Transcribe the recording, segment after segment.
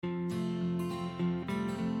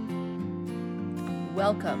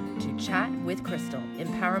Welcome to Chat with Crystal,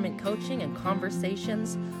 empowerment coaching and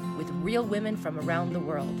conversations with real women from around the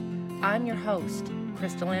world. I'm your host,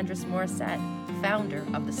 Crystal Andrus Morissette, founder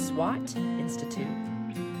of the SWOT Institute.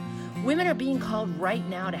 Women are being called right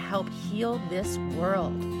now to help heal this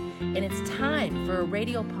world. And it's time for a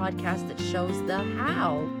radio podcast that shows the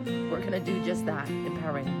how we're going to do just that,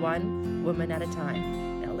 empowering one woman at a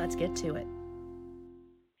time. Now let's get to it.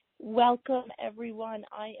 Welcome, everyone.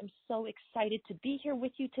 I am so excited to be here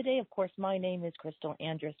with you today. Of course, my name is Crystal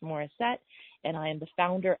Andrus Morissette, and I am the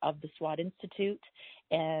founder of the SWOT Institute.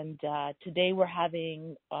 And today we're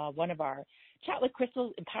having one of our Chat with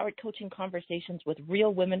Crystal empowered coaching conversations with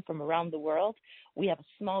real women from around the world. We have a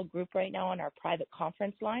small group right now on our private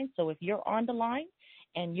conference line. So if you're on the line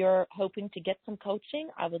and you're hoping to get some coaching,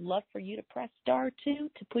 I would love for you to press *2 to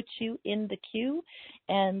put you in the queue.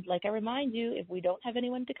 And like I remind you, if we don't have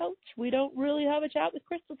anyone to coach, we don't really have a chat with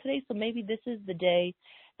Crystal today. So maybe this is the day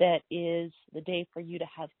that is the day for you to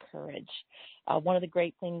have courage. One of the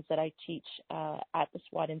great things that I teach at the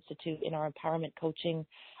SWOT Institute in our empowerment coaching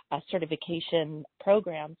certification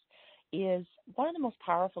programs is one of the most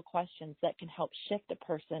powerful questions that can help shift a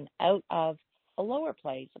person out of a lower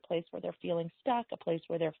place, a place where they're feeling stuck, a place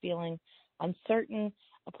where they're feeling uncertain,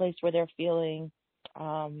 a place where they're feeling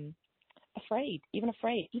afraid, even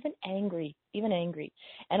angry.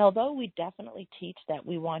 And although we definitely teach that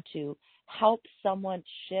we want to help someone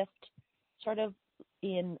shift sort of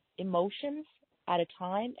in emotions at a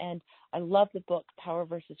time, and I love the book Power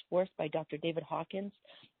versus Force by Dr. David Hawkins.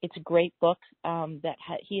 It's a great book that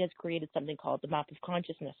he has created something called the Map of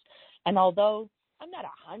Consciousness. And although I'm not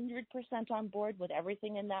 100% on board with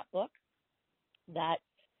everything in that book, that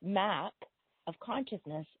map of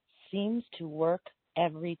consciousness seems to work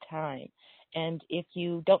every time. And if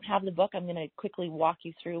you don't have the book, I'm going to quickly walk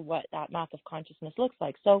you through what that map of consciousness looks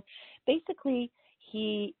like. So basically,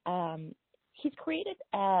 he's created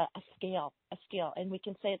a scale, and we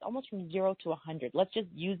can say it's almost from 0 to 100. Let's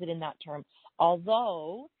just use it in that term.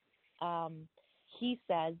 Although he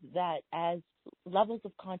says that as levels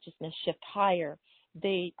of consciousness shift higher,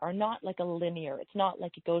 they are not like a linear. It's not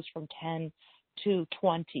like it goes from 10 to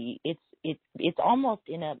 20. It's almost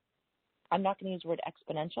in a, I'm not going to use the word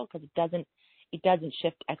exponential because it doesn't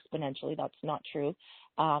shift exponentially. That's not true.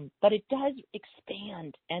 But it does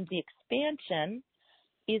expand, and the expansion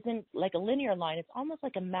isn't like a linear line. It's almost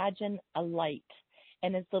like, imagine a light.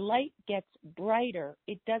 And as the light gets brighter,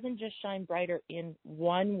 it doesn't just shine brighter in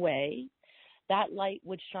one way. That light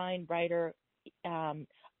would shine brighter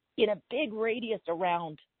in a big radius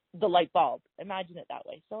around the light bulb. Imagine it that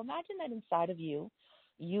way. So imagine that inside of you,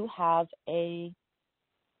 you have a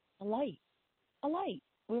light.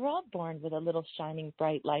 We were all born with a little shining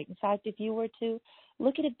bright light. In fact, if you were to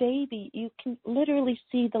look at a baby, you can literally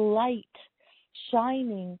see the light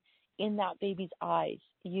shining in that baby's eyes.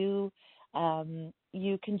 You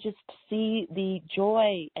can just see the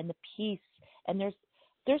joy and the peace, and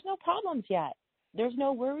there's no problems yet. There's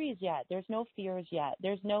no worries yet. There's no fears yet.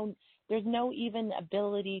 There's no even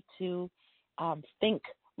ability to think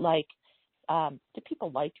like, do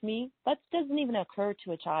people like me? That doesn't even occur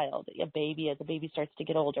to a child, a baby, as a baby starts to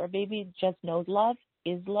get older. A baby just knows love,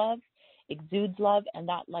 is love, exudes love, and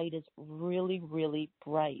that light is really, really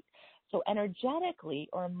bright. So energetically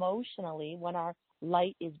or emotionally, when our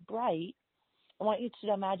light is bright, I want you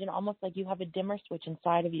to imagine almost like you have a dimmer switch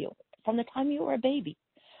inside of you from the time you were a baby.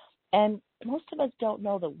 And most of us don't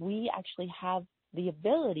know that we actually have the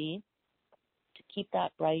ability to keep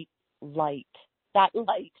that bright, We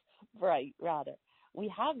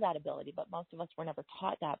have that ability, but most of us were never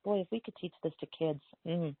taught that. Boy, if we could teach this to kids,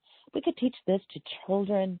 we could teach this to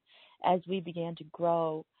children as we began to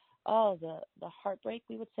grow. Oh, the heartbreak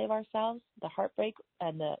we would save ourselves, the heartbreak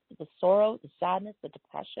and the sorrow, the sadness, the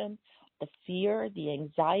depression, the fear, the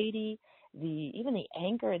anxiety, even the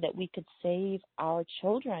anger that we could save our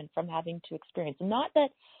children from having to experience. Not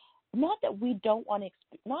that we don't want to,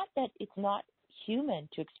 not that it's not human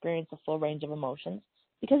to experience a full range of emotions,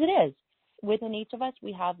 because it is. Within each of us,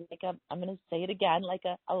 we have I'm going to say it again, like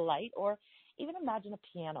a light, or even imagine a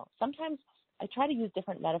piano. Sometimes I try to use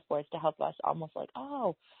different metaphors to help us, almost like,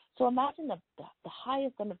 so imagine the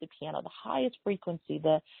highest end of the piano, the highest frequency,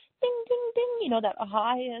 the ding, ding, ding, that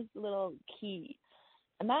highest little key.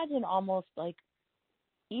 Imagine almost like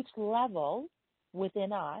each level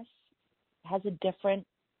within us has a different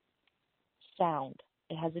sound.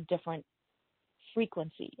 It has a different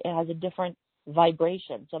frequency. It has a different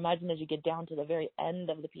vibration. So imagine as you get down to the very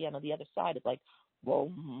end of the piano, the other side is like,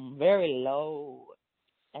 whoa, very low.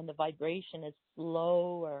 And the vibration is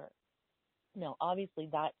slower. Now, obviously,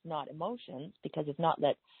 that's not emotions, because it's not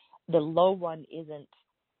that the low one isn't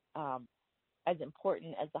as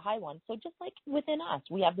important as the high one. So just like within us,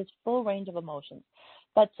 we have this full range of emotions.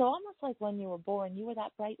 But so almost like when you were born, you were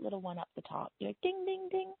that bright little one up the top. You're like ding, ding,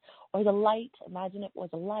 ding. Or the light, imagine it was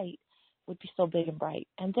a light, would be so big and bright.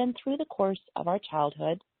 And then through the course of our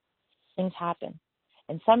childhood, things happen.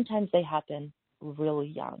 And sometimes they happen really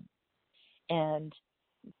young. And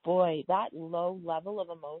boy, that low level of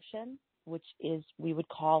emotion, which is we would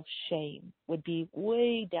call shame, would be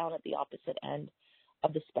way down at the opposite end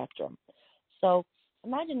of the spectrum. So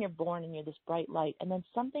imagine you're born and you're this bright light, and then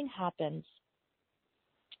something happens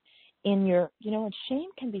in your, and shame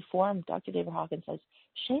can be formed, Dr. David Hawkins says,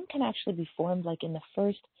 shame can actually be formed like in the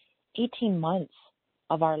first 18 months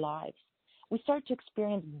of our lives. We start to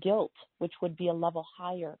experience guilt, which would be a level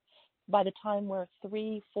higher. By the time we're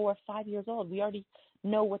 3, 4, 5 years old, we already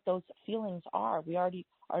know what those feelings are. We already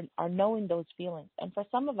are knowing those feelings. And for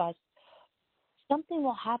some of us, something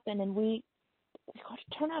will happen and we got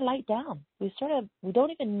to turn our light down. We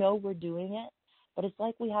don't even know we're doing it, but it's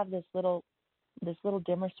like we have this little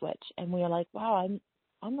dimmer switch, and we are like, wow,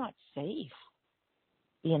 I'm not safe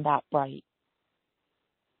being that bright.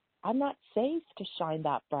 I'm not safe to shine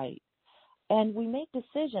that bright. And we make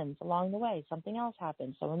decisions along the way. Something else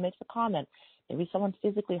happens. Someone makes a comment. Maybe someone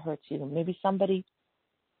physically hurts you. Maybe somebody.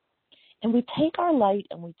 And we take our light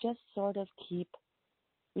and we just keep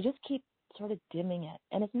sort of dimming it.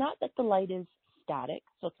 And it's not that the light is static.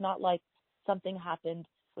 So it's not like something happened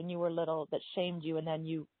when you were little that shamed you and then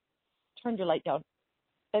you turned your light down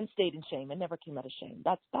and stayed in shame and never came out of shame.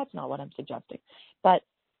 That's not what I'm suggesting. But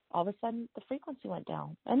all of a sudden the frequency went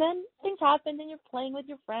down. And then things happened and you're playing with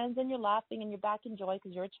your friends and you're laughing and you're back in joy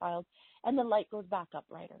because you're a child, and the light goes back up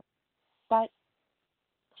brighter. But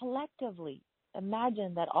collectively,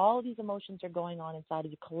 imagine that all of these emotions are going on inside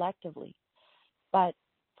of you collectively. But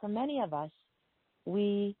for many of us,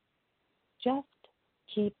 we just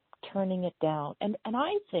keep turning it down. And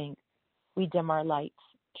I think we dim our lights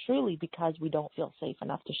truly because we don't feel safe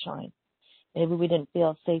enough to shine. Maybe we didn't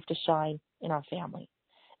feel safe to shine in our family.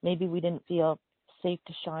 Maybe we didn't feel safe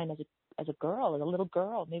to shine as a girl, as a little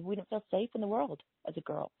girl. Maybe we didn't feel safe in the world as a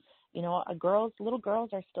girl. Little girls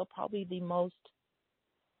are still probably the most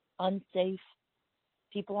unsafe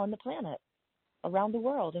people on the planet around the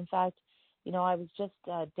world. In fact, I was just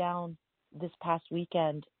down this past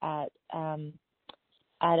weekend at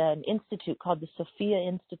an institute called the Sophia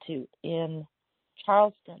Institute in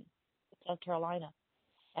Charleston, South Carolina.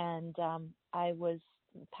 And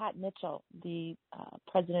Pat Mitchell, the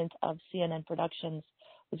president of CNN Productions,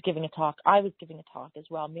 was giving a talk. I was giving a talk as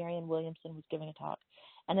well. Marianne Williamson was giving a talk.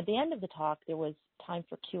 And at the end of the talk, there was time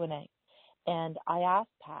for Q&A. And I asked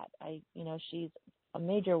Pat, she's a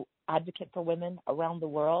major advocate for women around the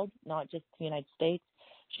world, not just the United States.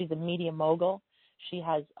 She's a media mogul. She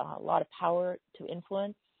has a lot of power to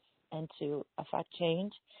influence and to affect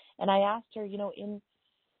change. And I asked her, in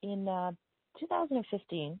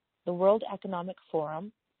 2015, the World Economic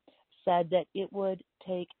Forum said that it would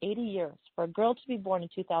take 80 years for a girl to be born in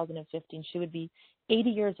 2015. She would be 80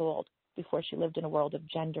 years old before she lived in a world of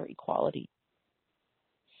gender equality.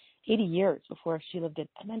 80 years before she lived in,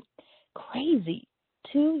 and then crazy,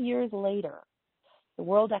 2 years later, the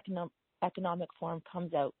World Economic Forum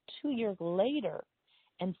comes out 2 years later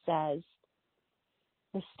and says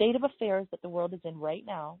the state of affairs that the world is in right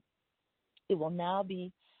now, it will now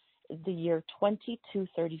be the year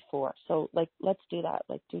 2234. So let's do that.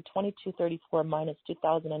 Do 2234 minus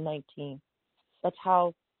 2019. That's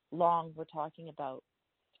how long we're talking about.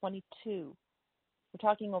 22. We're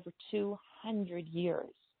talking over 200 years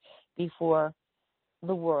before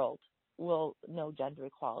the world will know gender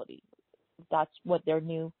equality. That's what their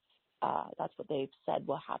new, that's what they've said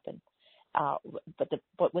will happen.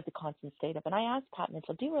 But with the constant state of. And I asked Pat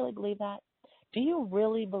Mitchell, do you really believe that? Do you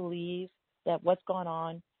really believe that what's gone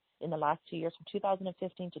on in the last 2 years, from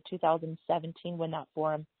 2015 to 2017, when that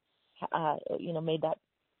forum, made that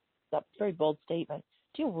very bold statement?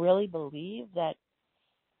 Do you really believe that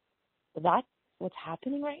that's what's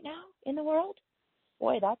happening right now in the world?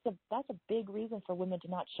 Boy, that's a big reason for women to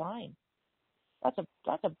not shine. That's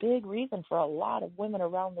a big reason for a lot of women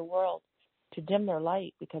around the world to dim their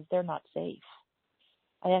light because they're not safe.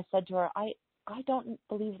 I said to her, I don't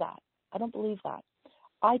believe that. I don't believe that.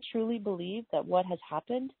 I truly believe that what has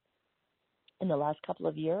happened in the last couple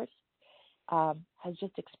of years has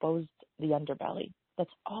just exposed the underbelly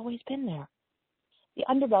that's always been there. The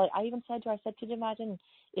underbelly. I even said to her, could you imagine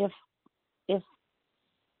if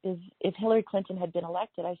Hillary Clinton had been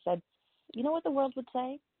elected? I said, you know what the world would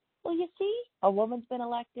say? Well, you see, a woman's been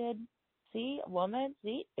elected. See, a woman.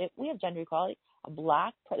 See, we have gender equality. There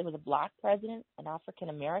was a black president, an African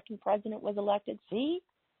American president was elected. See,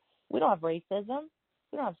 we don't have racism,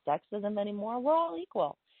 we don't have sexism anymore. We're all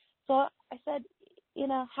equal. So I said, in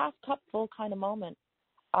a half cup full kind of moment,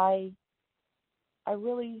 I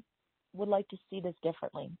really would like to see this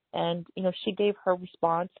differently. And she gave her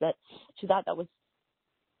response that she thought that was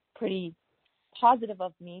pretty positive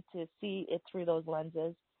of me to see it through those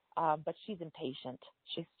lenses. But she's impatient.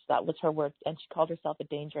 That was her word, and she called herself a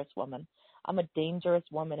dangerous woman. I'm a dangerous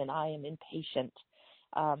woman, and I am impatient.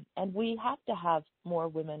 And we have to have more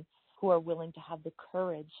women who are willing to have the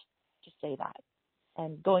courage to say that.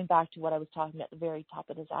 And going back to what I was talking about at the very top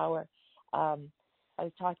of this hour, I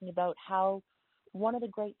was talking about how one of the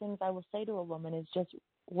great things I will say to a woman is just,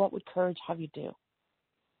 what would courage have you do?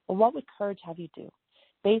 Well, what would courage have you do?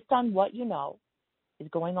 Based on what you know is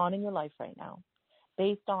going on in your life right now,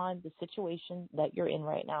 based on the situation that you're in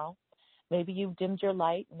right now. Maybe you've dimmed your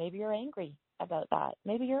light. Maybe you're angry about that.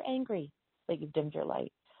 Maybe you're angry that you've dimmed your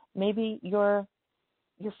light. Maybe you're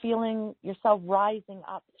feeling yourself rising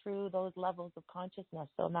up through those levels of consciousness.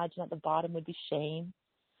 So imagine at the bottom would be shame,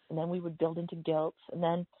 and then we would build into guilt, and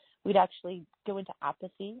then we'd actually go into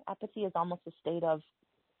apathy. Apathy is almost a state of,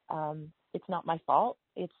 it's not my fault.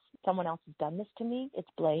 It's someone else has done this to me. It's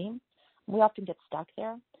blame. We often get stuck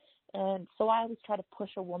there. And so I always try to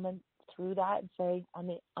push a woman through that and say, on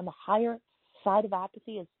the higher side of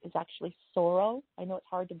apathy is actually sorrow. I know it's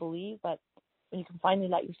hard to believe, but when you can finally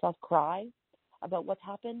let yourself cry about what's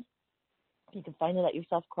happened, you can finally let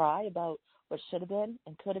yourself cry about what should have been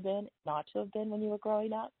and could have been, not to have been when you were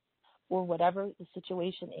growing up, or whatever the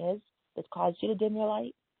situation is that's caused you to dim your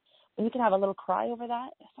light. When you can have a little cry over that,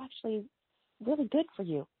 it's actually really good for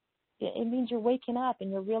you. It means you're waking up and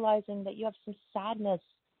you're realizing that you have some sadness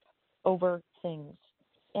over things.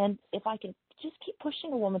 And if I can just keep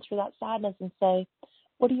pushing a woman through that sadness and say,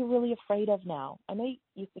 what are you really afraid of now? I know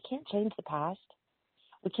we can't change the past.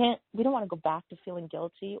 We don't want to go back to feeling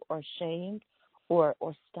guilty or ashamed or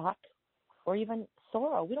stuck or even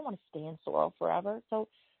sorrow. We don't want to stay in sorrow forever. So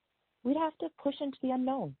we'd have to push into the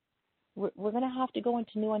unknown. We're going to have to go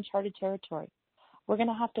into new uncharted territory. We're going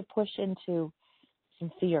to have to push into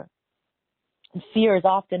some fear. And fear is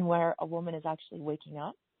often where a woman is actually waking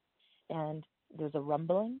up, and there's a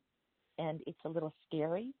rumbling, and it's a little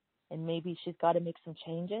scary, and maybe she's got to make some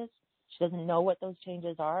changes. She doesn't know what those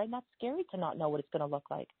changes are, and that's scary to not know what it's going to look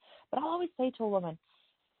like. But I'll always say to a woman,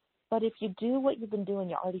 but if you do what you've been doing,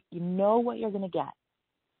 you know what you're going to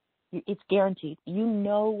get. It's guaranteed. You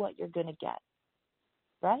know what you're going to get,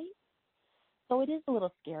 right? So it is a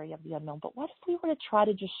little scary of the unknown, but what if we were to try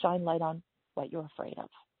to just shine light on what you're afraid of?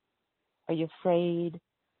 Are you afraid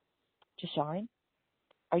to shine?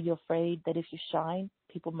 Are you afraid that if you shine,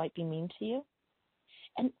 people might be mean to you?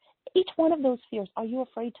 And each one of those fears, are you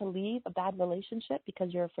afraid to leave a bad relationship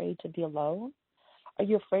because you're afraid to be alone? Are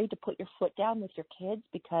you afraid to put your foot down with your kids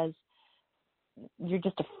because you're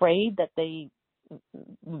just afraid that they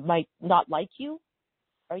might not like you?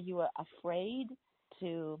 Are you afraid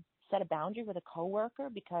to set a boundary with a coworker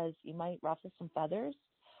because you might ruffle some feathers?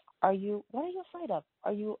 What are you afraid of?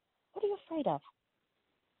 What are you afraid of?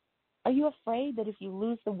 Are you afraid that if you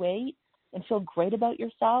lose the weight and feel great about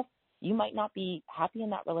yourself, you might not be happy in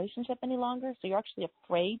that relationship any longer? So you're actually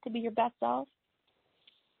afraid to be your best self?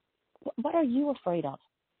 What are you afraid of?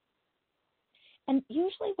 And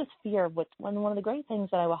usually with fear, one of the great things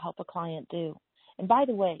that I will help a client do, and by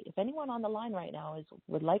the way, if anyone on the line right now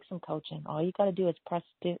would like some coaching, all you got to do is press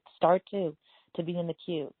star 2 to be in the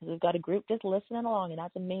queue. We've got a group just listening along, and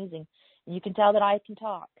that's amazing. And you can tell that I can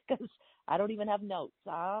talk because I don't even have notes.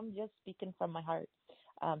 I'm just speaking from my heart.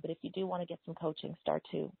 But if you do want to get some coaching, star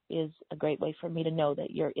 2 is a great way for me to know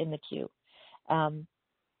that you're in the queue.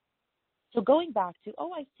 So going back to,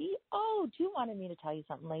 I see. You wanted me to tell you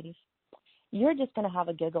something, ladies. You're just going to have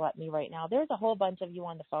a giggle at me right now. There's a whole bunch of you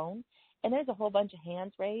on the phone, and there's a whole bunch of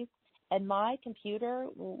hands raised. And my computer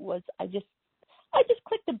I just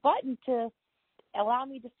clicked a button to allow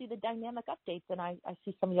me to see the dynamic updates, and I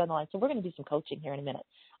see some of you on the line. So we're going to do some coaching here in a minute.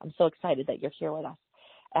 I'm so excited that you're here with us.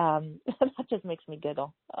 That just makes me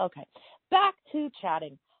giggle. Okay, back to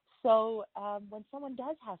chatting. So when someone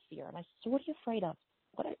does have fear, and I say, what are you afraid of?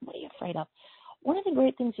 What are you afraid of? One of the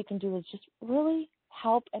great things you can do is just really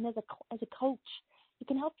help, and as a coach, you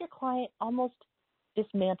can help your client almost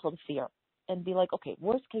dismantle the fear and be like, okay,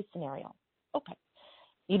 worst case scenario. Okay,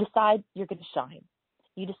 you decide you're going to shine.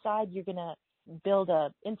 You decide you're going to build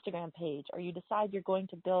a Instagram page, or you decide you're going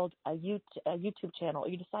to build a YouTube channel, or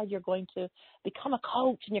you decide you're going to become a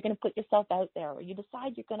coach and you're going to put yourself out there, or you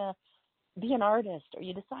decide you're going to be an artist, or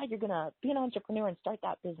you decide you're going to be an entrepreneur and start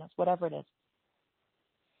that business, whatever it is.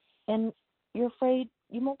 And you're afraid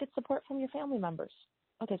you won't get support from your family members.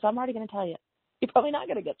 Okay, so I'm already going to tell you. You're probably not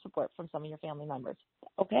going to get support from some of your family members.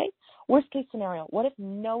 Okay? Worst case scenario, what if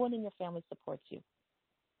no one in your family supports you?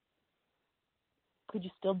 Could you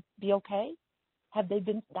still be okay? Have they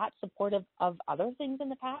been that supportive of other things in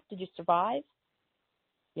the past? Did you survive?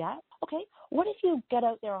 Yeah? Okay. What if you get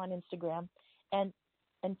out there on Instagram and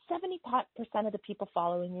 70% of the people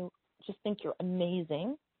following you just think you're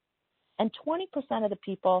amazing, and 20% of the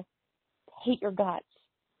people hate your guts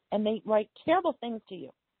and they write terrible things to you?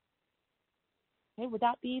 Okay, would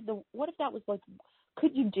that be what if that was like,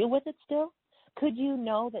 could you deal with it still? Could you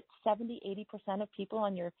know that 70-80% of people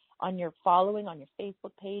on your following, on your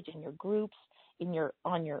Facebook page, in your groups,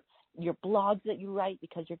 on your blogs that you write,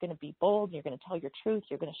 because you're going to be bold, you're going to tell your truth,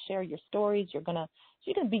 you're going to share your stories, you're going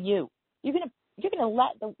to be you. You're going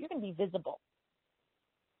to be visible.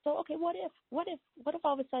 So okay, what if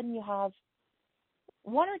all of a sudden you have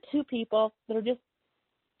one or two people that are just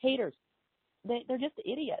haters? They're just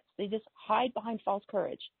idiots. They just hide behind false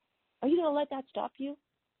courage. Are you going to let that stop you?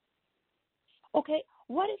 Okay,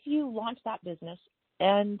 what if you launch that business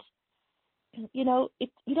and, you don't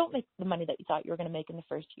make the money that you thought you were going to make in the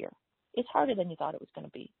first year? It's harder than you thought it was going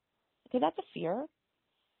to be. Okay, that's a fear.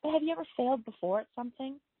 But have you ever failed before at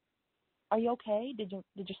something? Are you okay? Did you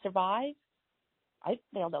survive? I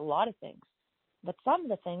failed at a lot of things. But some of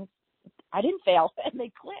the things, I didn't fail, and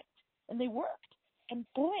they clicked, and they worked. And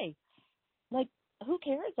boy, like, who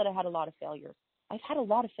cares that I had a lot of failures? I've had a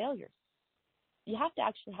lot of failures. You have to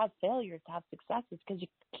actually have failures to have successes, because you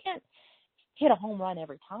can't hit a home run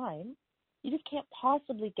every time. You just can't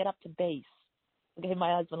possibly get up to base. Okay,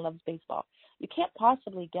 my husband loves baseball. You can't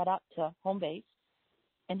possibly get up to home base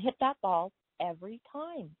and hit that ball every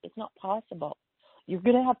time. It's not possible. You're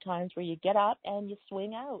going to have times where you get up and you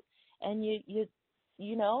swing out, and you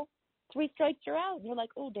know, 3 strikes you're out. And you're like,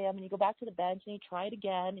 oh, damn, and you go back to the bench and you try it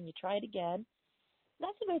again and you try it again.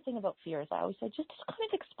 That's the great thing about fear, is I always say, just kind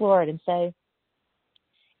of explore it and say,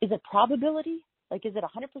 is it probability? Like, is it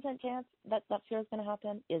 100% chance that fear is going to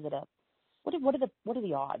happen? Is it what are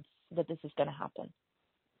the odds that this is going to happen?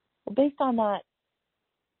 Well, based on that,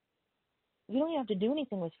 you don't even have to do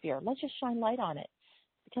anything with fear. Let's just shine light on it.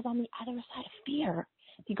 Because on the other side of fear,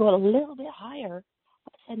 if you go a little bit higher, all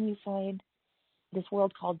of a sudden you find this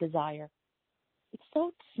world called desire. It's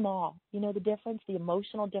so small. You know the difference, the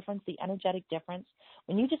emotional difference, the energetic difference.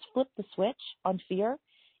 When you just flip the switch on fear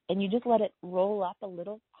and you just let it roll up a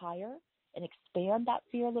little higher and expand that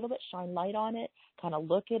fear a little bit, shine light on it, kind of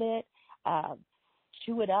look at it,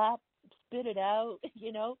 chew it up, spit it out,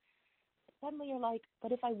 suddenly you're like,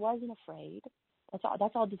 but if I wasn't afraid,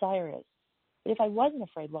 that's all desire is. But if I wasn't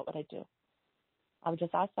afraid, what would I do? I would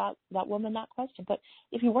just ask that woman that question. But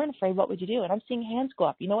if you weren't afraid, what would you do? And I'm seeing hands go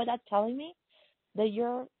up. You know what that's telling me? That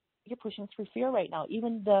you're pushing through fear right now,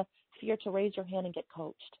 even the fear to raise your hand and get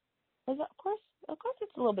coached. Because of course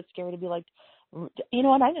it's a little bit scary to be like, you know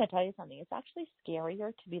what, I'm going to tell you something. It's actually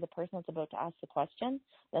scarier to be the person that's about to ask the question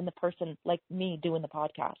than the person like me doing the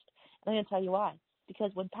podcast. And I'm going to tell you why.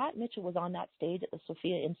 Because when Pat Mitchell was on that stage at the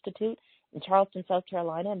Sophia Institute in Charleston, South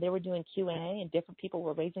Carolina, and they were doing Q&A and different people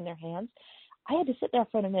were raising their hands, I had to sit there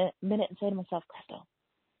for a minute and say to myself, Crystal,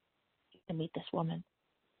 you can meet this woman.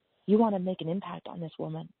 You want to make an impact on this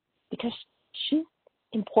woman because she's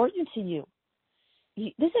important to you.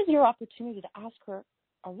 This is your opportunity to ask her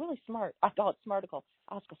a really smart, I call it smarticle,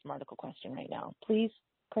 ask a smarticle question right now. Please,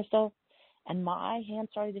 Crystal. And my hand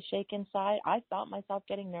started to shake inside. I felt myself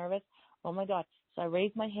getting nervous. Oh, my God. So I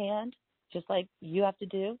raised my hand, just like you have to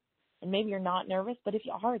do. And maybe you're not nervous, but if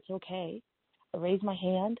you are, it's okay. I raise my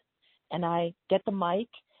hand, and I get the mic,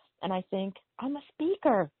 and I think, I'm a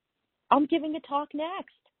speaker. I'm giving a talk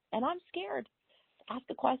next, and I'm scared to ask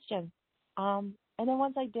a question. And then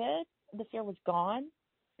once I did, the fear was gone,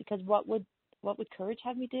 because what would courage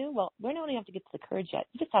have me do? Well, we don't even have to get to the courage yet.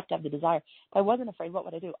 You just have to have the desire. If I wasn't afraid, what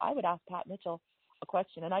would I do? I would ask Pat Mitchell a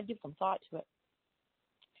question, and I'd give some thought to it.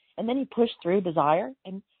 And then you push through desire.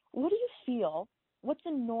 And what do you feel? What's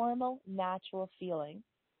a normal, natural feeling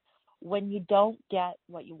when you don't get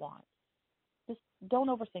what you want? Just don't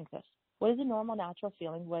overthink this. What is a normal, natural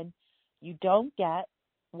feeling when you don't get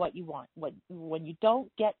what you want? When you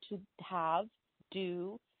don't get to have,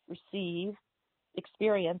 do, receive,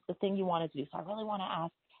 experience the thing you wanted to do. So I really want to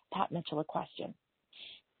ask Pat Mitchell a question.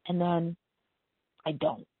 And then I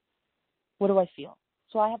don't. What do I feel?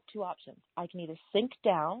 So I have 2 options. I can either sink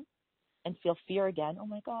down and feel fear again. Oh,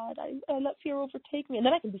 my God, I let fear overtake me. And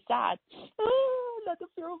then I can be sad. Oh, let the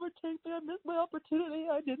fear overtake me. I missed my opportunity.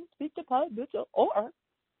 I didn't speak to Pat Mitchell. Or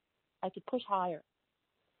I could push higher,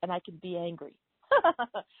 and I could be angry.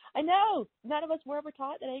 I know. None of us were ever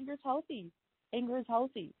taught that anger is healthy. anger is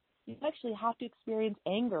healthy. You actually have to experience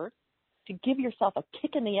anger to give yourself a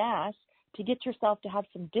kick in the ass, to get yourself to have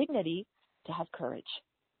some dignity, to have courage.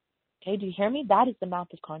 Okay, do you hear me? That is the mouth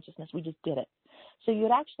of consciousness. We just did it. So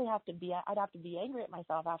you'd actually have to be, I'd have to be angry at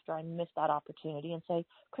myself after I missed that opportunity and say,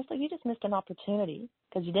 Crystal, you just missed an opportunity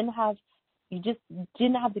because you just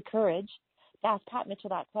didn't have the courage to ask Pat Mitchell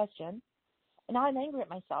that question. And now I'm angry at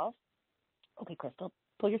myself. Okay, Crystal,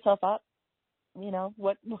 pull yourself up. You know,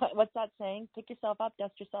 what's that saying? Pick yourself up,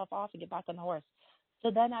 dust yourself off, and get back on the horse. So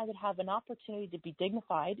then I would have an opportunity to be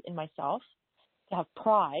dignified in myself, to have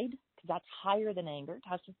pride, because that's higher than anger, to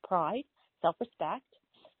have some pride, self-respect,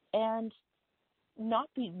 and not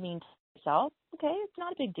be mean to myself. Okay, it's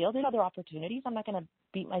not a big deal. There's other opportunities. I'm not going to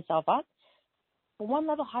beat myself up. But one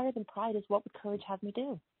level higher than pride is what would courage have me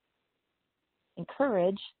do? And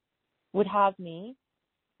courage would have me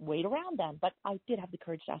wait around then. But I did have the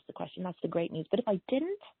courage to ask the question. That's the great news. But if I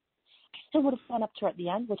didn't, I still would have gone up to her at the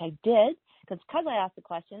end, which I did, because I asked the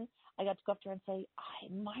question, I got to go up to her and say, I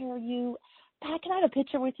admire you. Pat, can I have a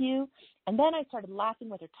picture with you? And then I started laughing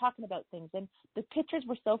with her, talking about things. And the pictures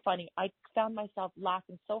were so funny. I found myself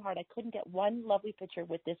laughing so hard. I couldn't get one lovely picture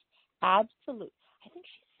with this absolute, I think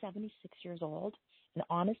she's 76 years old. And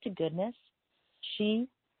honest to goodness, she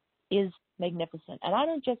is magnificent. And I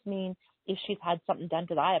don't just mean if she's had something done,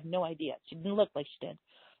 because I have no idea. She didn't look like she did.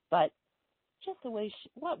 But just the way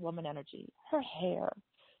what woman energy, her hair,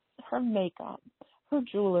 her makeup, her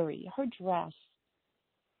jewelry, her dress,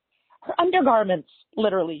 her undergarments,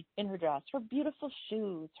 literally, in her dress, her beautiful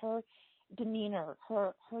shoes, her demeanor,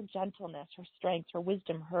 her gentleness, her strength, her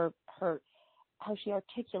wisdom, her how she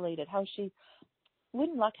articulated, how she,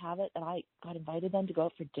 wouldn't luck have it that I got invited then to go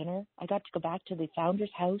out for dinner. I got to go back to the founder's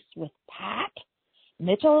house with Pat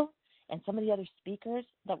Mitchell and some of the other speakers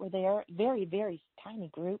that were there, very, very tiny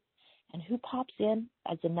group. And who pops in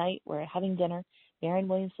as the night we're having dinner? Marianne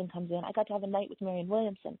Williamson comes in. I got to have a night with Marianne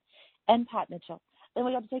Williamson and Pat Mitchell. Then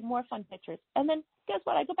we got to take more fun pictures. And then guess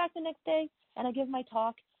what? I go back the next day and I give my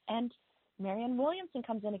talk, and Marianne Williamson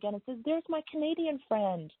comes in again and says, there's my Canadian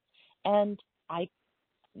friend. And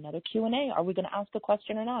another Q&A. Are we going to ask a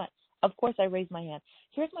question or not? Of course, I raised my hand.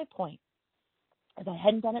 Here's my point. If I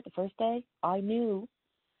hadn't done it the first day, I knew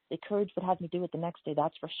the courage would have me do it the next day,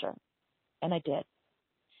 that's for sure. And I did.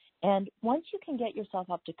 And once you can get yourself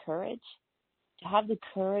up to courage, to have the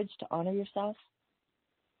courage to honor yourself,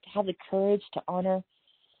 to have the courage to honor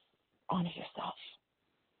yourself,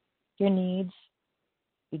 your needs,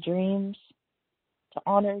 your dreams, to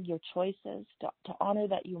honor your choices, to honor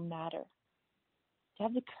that you matter, to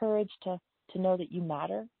have the courage to know that you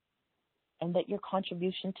matter and that your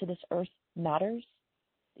contribution to this earth matters,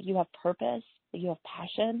 that you have purpose, that you have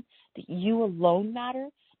passion, that you alone matter,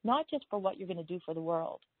 not just for what you're going to do for the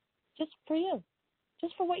world, just for you,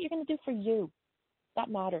 just for what you're going to do for you. That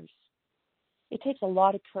matters. It takes a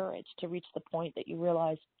lot of courage to reach the point that you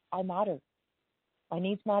realize, I matter. My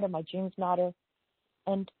needs matter, my dreams matter.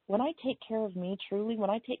 And when I take care of me truly, when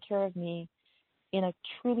I take care of me in a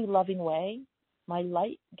truly loving way, my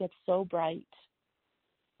light gets so bright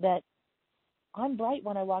that I'm bright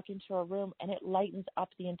when I walk into a room and it lightens up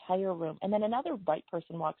the entire room. And then another bright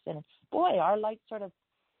person walks in and boy, our lights sort of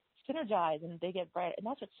synergize and they get brighter. And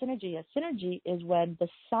that's what synergy is. Synergy is when the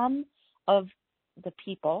sum of the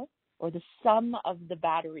people or the sum of the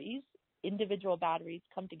batteries, individual batteries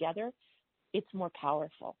come together, it's more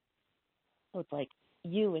powerful. So it's like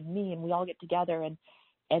you and me and we all get together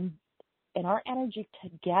and our energy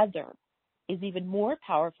together is even more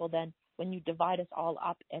powerful than when you divide us all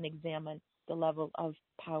up and examine the level of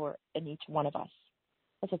power in each one of us.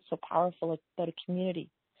 That's what's so powerful about a community.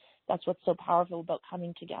 That's what's so powerful about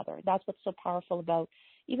coming together. That's what's so powerful about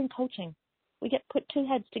even coaching. We put two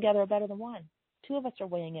heads together are better than one. Two of us are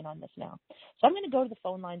weighing in on this now. So I'm going to go to the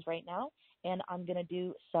phone lines right now, and I'm going to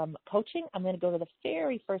do some coaching. I'm going to go to the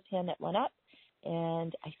very first hand that went up,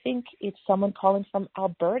 and I think it's someone calling from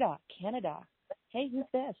Alberta, Canada. Hey, who's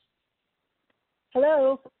this?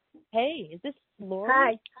 Hello. Hey, is this Lori?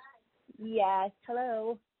 Hi. Yes,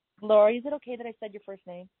 hello. Lori, is it okay that I said your first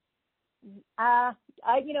name?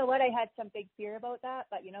 You know what? I had some big fear about that,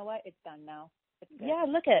 but you know what? It's done now. It's good. Yeah,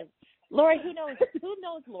 look at it. Lori, who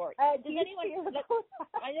knows Lori? Does anyone?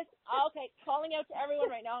 Okay, calling out to everyone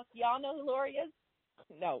right now. Y'all know who Lori is?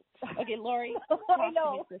 No. Okay, Lori. I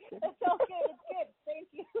know. It's okay. It's good. Thank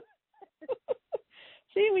you.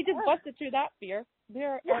 See, we just busted through that fear.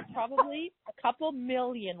 There are probably a couple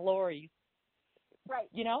million Loris. Right.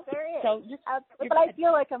 You know? There is. So but I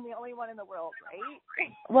feel like I'm the only one in the world,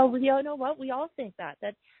 right? Well, you know what? We all think that.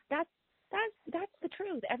 That's the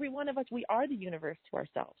truth. Every one of us, we are the universe to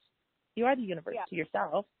ourselves. You are the universe to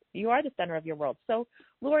yourself. You are the center of your world. So,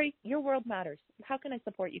 Lori, your world matters. How can I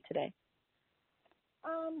support you today?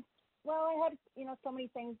 Well, I had, so many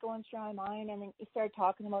things going through my mind, and then you started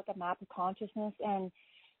talking about the map of consciousness, and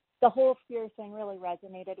the whole fear thing really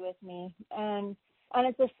resonated with me. And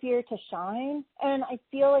it's a fear to shine, and I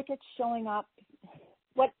feel like it's showing up.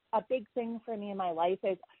 What a big thing for me in my life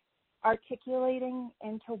is articulating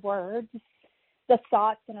into words the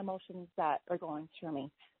thoughts and emotions that are going through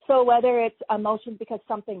me. So whether it's emotions because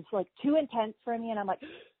something's like too intense for me and I'm like,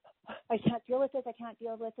 I can't deal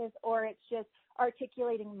with this, or it's just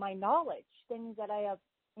articulating my knowledge, things that I have,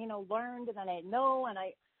 learned and that I know and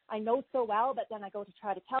I know so well, but then I go to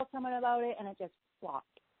try to tell someone about it and it just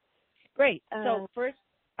flopped. Great. So first,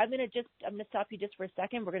 I'm going to stop you just for a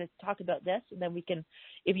second. We're going to talk about this, and then we can,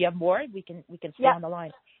 if you have more, we can stay on the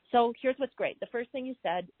line. So here's what's great. The first thing you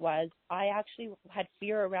said was, I actually had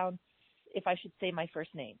fear around if I should say my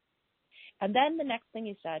first name. And then the next thing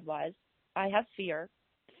you said was, I have fear.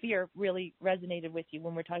 Fear really resonated with you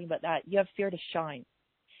when we're talking about that. You have fear to shine.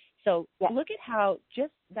 So look at how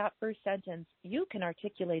just that first sentence, you can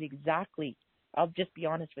articulate exactly. I'll just be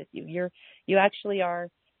honest with you. You actually are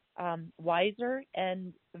wiser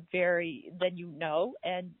and than you know,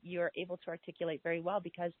 and you're able to articulate very well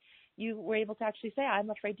because you were able to actually say, I'm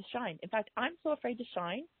afraid to shine. In fact, I'm so afraid to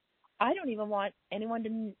shine, I don't even want anyone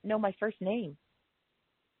to know my first name.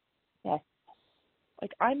 Yes.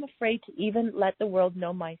 Like, I'm afraid to even let the world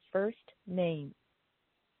know my first name.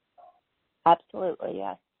 Absolutely,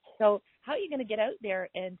 yes. So how are you going to get out there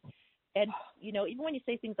and even when you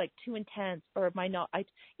say things like too intense or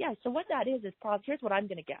so what that is probably, here's what I'm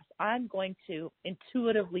going to guess. I'm going to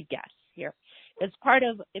intuitively guess here. As part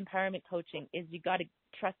of empowerment coaching is you got to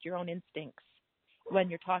trust your own instincts when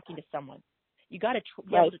you're talking to someone. You got to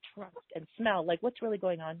be able to trust and smell, like, what's really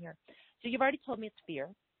going on here. So you've already told me it's fear.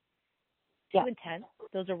 Too intense.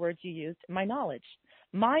 Those are words you used. My knowledge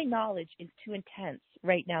is too intense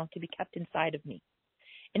right now to be kept inside of me.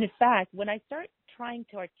 And in fact, when I start trying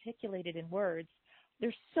to articulate it in words,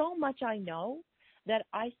 there's so much I know that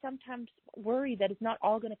I sometimes worry that it's not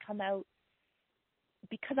all going to come out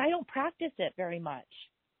because I don't practice it very much.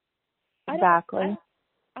 Exactly.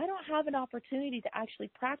 I don't have an opportunity to actually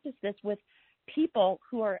practice this with people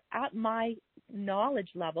who are at my knowledge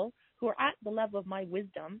level, who are at the level of my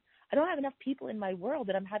wisdom. I don't have enough people in my world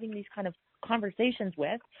that I'm having these kind of conversations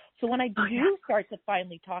with. So when I do start to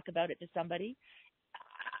finally talk about it to somebody,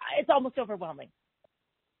 it's almost overwhelming.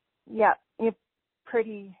 Yeah, you're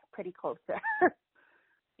pretty close there.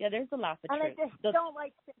 Yeah, there's a laugh of truth. And I just don't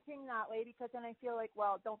like thinking that way because then I feel like,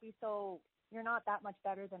 well, don't be so, you're not that much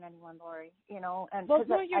better than anyone, Lori, And well,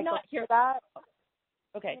 no, you're not.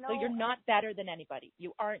 Okay, so you're not better than anybody.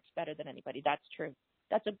 You aren't better than anybody. That's true.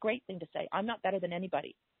 That's a great thing to say. I'm not better than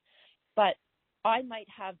anybody. But I might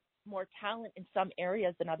have more talent in some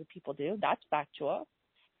areas than other people do. That's factual.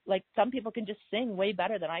 Like, some people can just sing way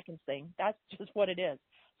better than I can sing. That's just what it is.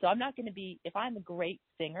 So I'm not going to be, if I'm a great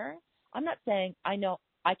singer, I'm not saying I know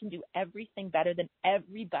I can do everything better than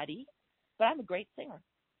everybody, but I'm a great singer.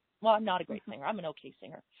 Well, I'm not a great singer. I'm an okay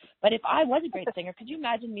singer. But if I was a great singer, could you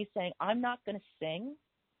imagine me saying, I'm not going to sing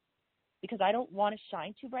because I don't want to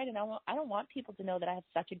shine too bright and I don't want people to know that I have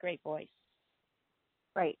such a great voice.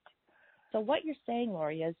 Right. So what you're saying,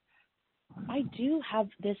 Lori, is I do have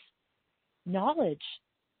this knowledge.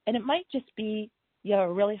 And it might just be you have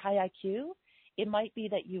a really high IQ. It might be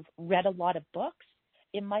that you've read a lot of books.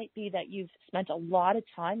 It might be that you've spent a lot of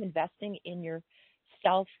time investing in your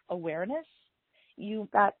self-awareness. Right?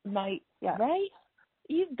 You've got the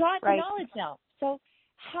knowledge now. So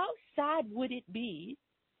how sad would it be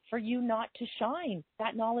for you not to shine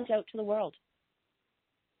that knowledge out to the world?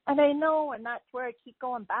 And I know, and that's where I keep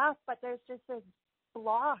going back, but there's just this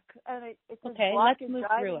block, and it's okay. Block Let's is move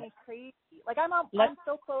driving through it. me crazy. Like I'm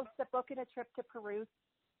so close to booking a trip to Peru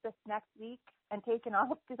this next week and taking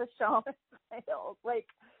off to the Shaman Hills. Like,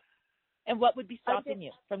 and what would be stopping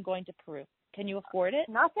you from going to Peru? Can you afford it?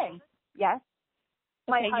 Nothing. Yes.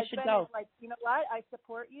 My husband you should go. is like, you know what? I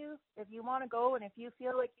support you. If you want to go, and if you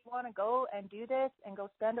feel like you want to go and do this and go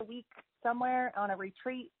spend a week somewhere on a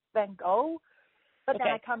retreat, then go. But then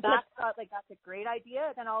I come back, thought like that's a great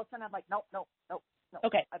idea. Then all of a sudden I'm like, nope.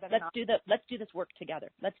 Okay, let's do this work together.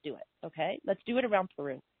 Let's do it. Okay, let's do it around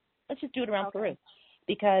Peru. Let's just do it around Peru,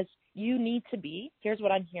 because you need to be. Here's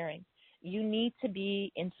what I'm hearing. You need to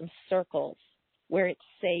be in some circles where it's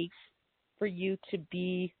safe for you to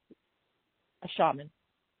be a shaman,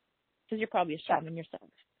 because you're probably a shaman yourself.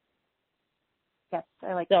 Yes,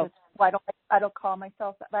 I like. So, well, I don't call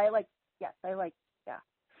myself that, but I like. Yes, I like. Yeah.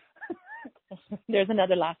 There's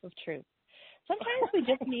another laugh of truth. Sometimes we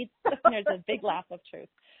just need, there's a big laugh of truth.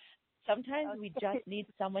 Sometimes we just need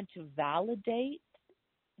someone to validate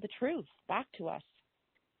the truth back to us.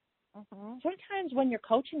 Mm-hmm. Sometimes when you're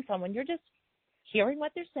coaching someone, you're just hearing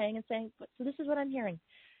what they're saying and saying, so this is what I'm hearing.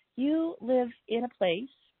 You live in a place,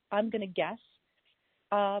 I'm going to guess,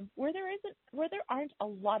 where there aren't a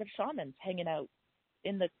lot of shamans hanging out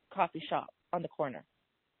in the coffee shop on the corner.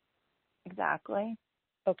 Exactly.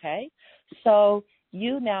 Okay. So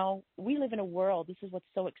we live in a world, this is what's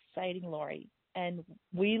so exciting, Lori, and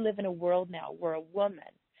we live in a world now where a woman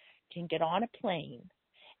can get on a plane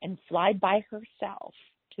and fly by herself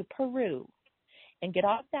to Peru and get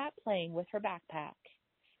off that plane with her backpack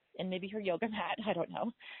and maybe her yoga mat, I don't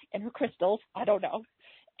know, and her crystals, I don't know.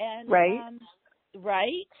 And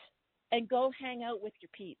right? And go hang out with your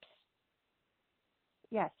peeps.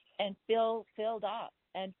 Yes. And feel filled up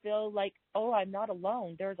and feel like, oh, I'm not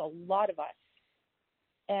alone. There's a lot of us.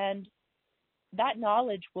 And that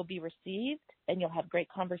knowledge will be received and you'll have great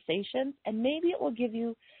conversations. And maybe it will give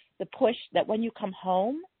you the push that when you come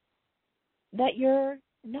home, that you're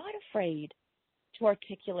not afraid to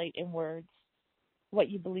articulate in words what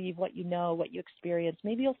you believe, what you know, what you experience.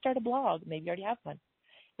 Maybe you'll start a blog. Maybe you already have one.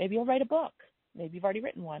 Maybe you'll write a book. Maybe you've already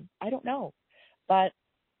written one. I don't know. But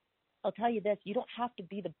I'll tell you this, you don't have to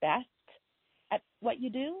be the best at what you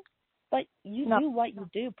do, but you do what you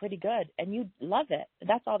do pretty good and you love it.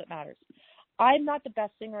 That's all that matters. I'm not the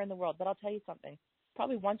best singer in the world, but I'll tell you something.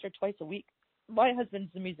 Probably once or twice a week, my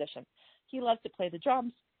husband's a musician. He loves to play the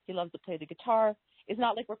drums. He loves to play the guitar. It's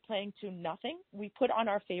not like we're playing to nothing. We put on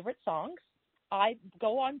our favorite songs. I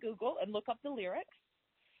go on Google and look up the lyrics.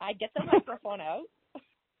 I get the microphone out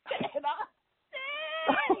and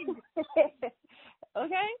I sing.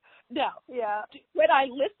 Okay? Now, when I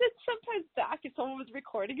listen sometimes back, if someone was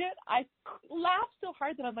recording it, I laugh so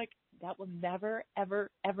hard that I'm like, that will never, ever,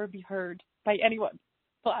 ever be heard by anyone.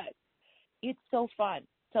 But it's so fun.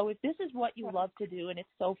 So if this is what you love to do and it's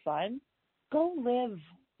so fun, go live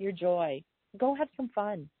your joy. Go have some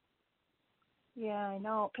fun. Yeah, I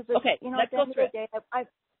know. Because okay, at the end of the day,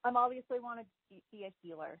 I'm obviously want to be a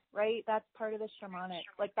healer, right? That's part of the shamanic.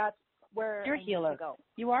 Like that's where you're a healer. Go.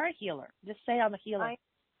 You are a healer. Just say I'm a healer.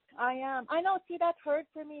 I am. I know. See, that's hard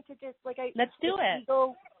for me to just Let's do it.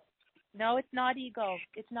 Ego. No, it's not ego.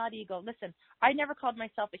 It's not ego. Listen, I never called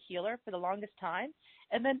myself a healer for the longest time,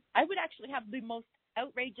 and then I would actually have the most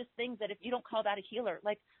outrageous things that if you don't call that a healer,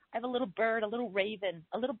 like I have a little bird, a little raven,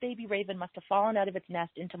 a little baby raven must have fallen out of its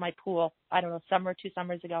nest into my pool, I don't know, 2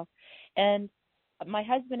 summers ago. And my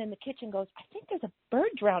husband in the kitchen goes, I think there's a bird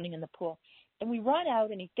drowning in the pool. And we run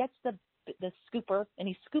out and he gets the scooper and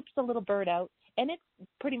he scoops the little bird out and it's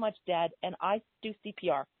pretty much dead. And I do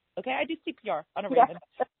CPR. Okay, I do CPR on a raven.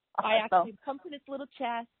 I actually pump in its little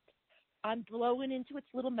chest. I'm blowing into its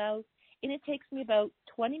little mouth. And it takes me about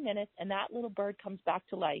 20 minutes, and that little bird comes back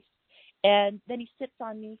to life. And then he sits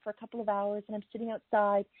on me for a couple of hours, and I'm sitting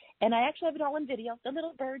outside. And I actually have it all on video, the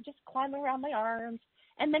little bird just climbing around my arms.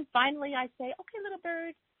 And then finally I say, okay, little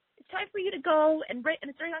bird, it's time for you to go. And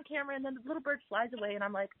it's right on camera, and then the little bird flies away. And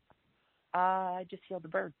I'm like, I just healed the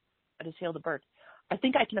bird. I just healed the bird. I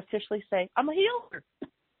think I can officially say, I'm a healer.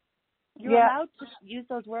 You're allowed to use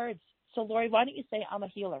those words. So, Lori, why don't you say, I'm a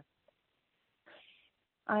healer?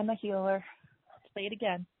 I'm a healer. Say it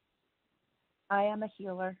again. I am a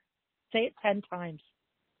healer. Say it 10 times.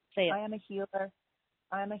 Say it. I am a healer.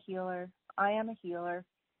 I am a healer. I am a healer.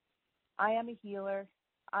 I am a healer.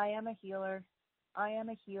 I am a healer. I am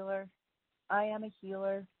a healer. I am a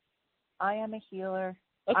healer. I am a healer.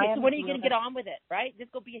 Okay, so when are you going to get on with it, right?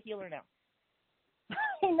 Just go be a healer now.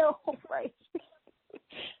 I know, right?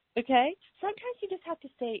 Okay? Sometimes you just have to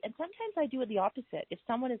say, and sometimes I do it the opposite. If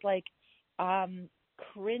someone is like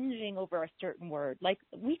cringing over a certain word, like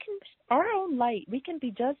our own light, we can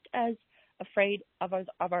be just as afraid of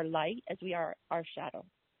our light as we are our shadow.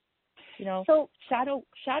 So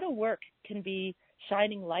shadow work can be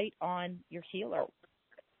shining light on your healer.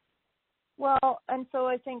 Well, and so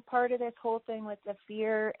I think part of this whole thing with the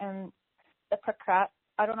fear and the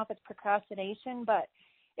I don't know if it's procrastination, but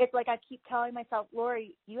it's like I keep telling myself,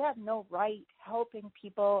 Lori, you have no right helping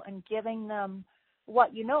people and giving them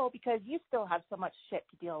what you know because you still have so much shit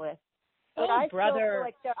to deal with. But I brother.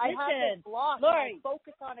 Still feel like I have this block Lori. and I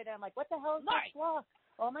focus on it and I'm like, what the hell is Lori. this block?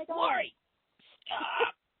 Oh my God. Lori,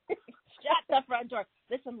 stop. Shut the front door.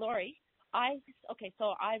 Listen, Lori,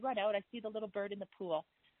 so I run out, I see the little bird in the pool.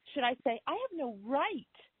 Should I say, I have no right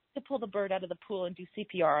to pull the bird out of the pool and do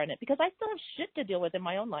CPR on it because I still have shit to deal with in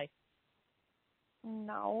my own life?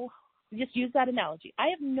 No. Just use that analogy. I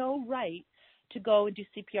have no right to go and do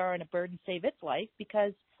CPR on a bird and save its life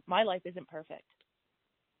because my life isn't perfect.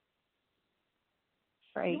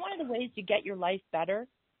 Right. One of the ways you get your life better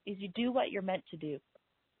is you do what you're meant to do.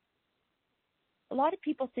 A lot of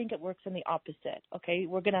people think it works in the opposite. Okay,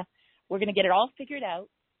 we're gonna get it all figured out,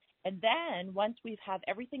 and then once we have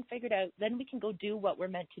everything figured out, then we can go do what we're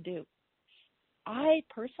meant to do. I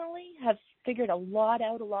personally have figured a lot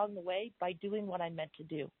out along the way by doing what I'm meant to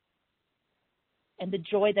do. And the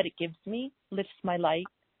joy that it gives me lifts my light.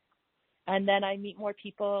 And then I meet more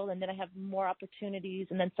people, and then I have more opportunities,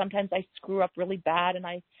 and then sometimes I screw up really bad, and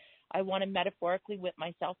I want to metaphorically whip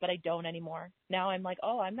myself, but I don't anymore. Now I'm like,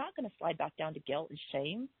 oh, I'm not going to slide back down to guilt and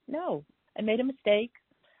shame. No, I made a mistake.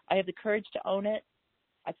 I have the courage to own it.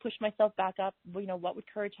 I push myself back up. You know, what would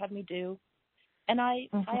courage have me do? And I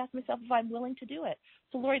ask myself if I'm willing to do it.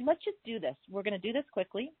 So, Lori, let's just do this. We're going to do this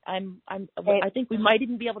quickly. I think we might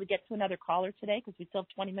even be able to get to another caller today because we still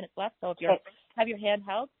have 20 minutes left. So if you have your hand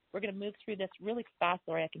held, we're going to move through this really fast,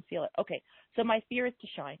 Lori. I can feel it. Okay. So my fear is to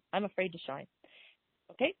shine. I'm afraid to shine.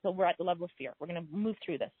 Okay. So we're at the level of fear. We're going to move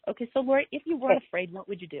through this. Okay. So, Lori, if you weren't afraid, what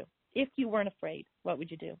would you do? If you weren't afraid, what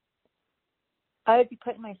would you do? I would be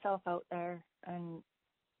putting myself out there and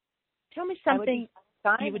tell me something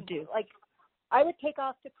you would do. Like, I would take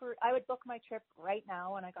off to Peru. I would book my trip right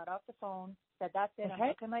now, and I got off the phone, said, that's it, okay. I'm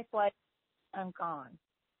booking my flight, I'm gone.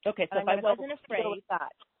 Okay, so if I wasn't afraid,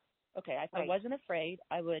 I right. wasn't afraid,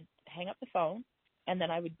 I would hang up the phone, and then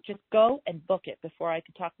I would just go and book it before I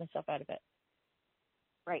could talk myself out of it.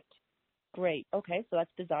 Right. Great. Okay, so that's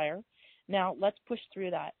desire. Now, let's push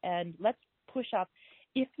through that, and let's push up.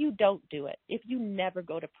 If you don't do it, if you never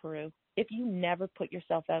go to Peru, if you never put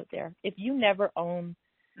yourself out there, if you never own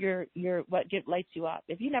your what lights you up,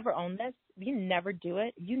 if you never own this, if you never do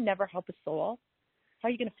it, if you never help a soul, how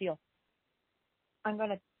are you going to feel? I'm going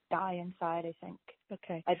to die inside, I think.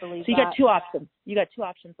 Okay. I believe so you got two options. You got two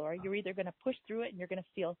options, Lori. You're either going to push through it and you're going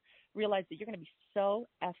to realize that you're going to be so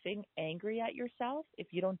effing angry at yourself if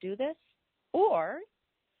you don't do this, or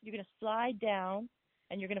you're going to slide down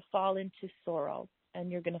and you're going to fall into sorrow and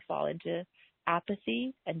you're going to fall into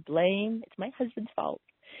apathy and blame. It's my husband's fault.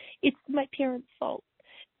 It's my parents' fault.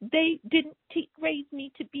 They didn't raise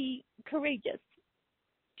me to be courageous.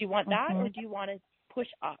 Do you want that, or do you want to push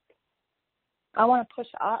up? I want to push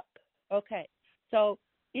up. Okay. So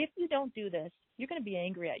if you don't do this, you're going to be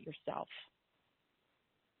angry at yourself.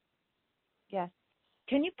 Yes.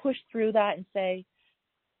 Can you push through that and say,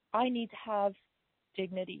 I need to have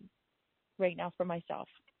dignity right now for myself.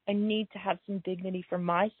 I need to have some dignity for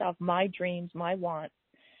myself, my dreams, my wants.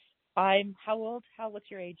 I'm how old? What's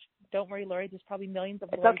your age? Don't worry, Lori. There's probably millions of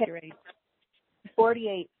Loris your age.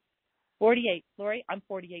 48. 48. Lori, I'm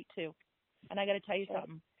 48 too. And I got to tell you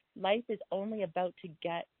something. Life is only about to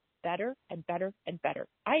get better and better and better.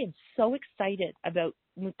 I am so excited about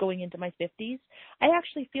going into my 50s. I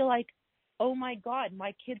actually feel like, oh my God,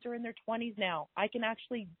 my kids are in their 20s now. I can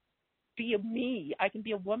actually be me. I can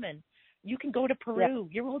be a woman. You can go to Peru.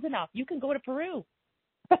 You're old enough. You can go to Peru.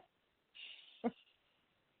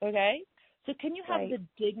 Okay? So can you have the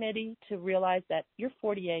dignity to realize that you're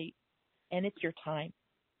 48 and it's your time?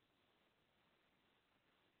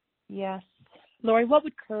 Yes. Lori, what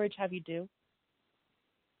would courage have you do?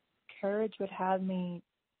 Courage would have me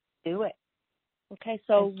do it. Okay,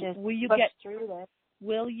 so will you get through this?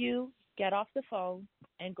 Will you get off the phone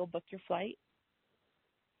and go book your flight?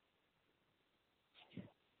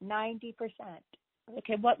 90%.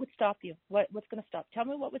 Okay, what would stop you? What's going to stop? Tell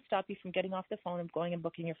me what would stop you from getting off the phone and going and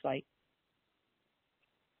booking your flight.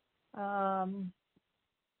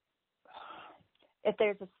 If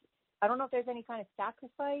there's I don't know if there's any kind of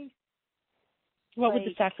sacrifice. What would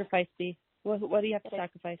the sacrifice be? What do you have to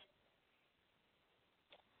sacrifice?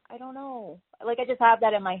 I don't know. Like, I just have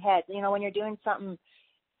that in my head. You know, when you're doing something,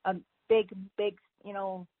 a big, you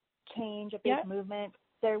know, change, a big movement,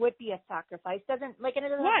 there would be a sacrifice. It doesn't have to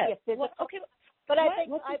be a physical. Okay. But I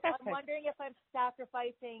think I'm wondering if I'm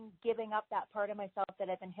sacrificing giving up that part of myself that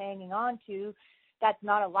I've been hanging on to that's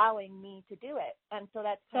not allowing me to do it. And so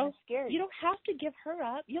that's kind of scary. You don't have to give her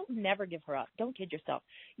up. You'll never give her up. Don't kid yourself.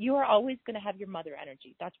 You are always going to have your mother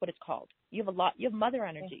energy. That's what it's called. You have mother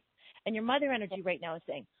energy. And your mother energy right now is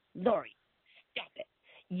saying, Lori, stop it.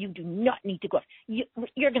 You do not need to go.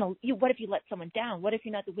 What if you let someone down? What if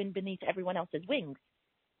you're not the wind beneath everyone else's wings?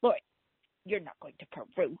 Lori, you're not going to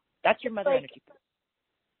Peru. That's your mother energy.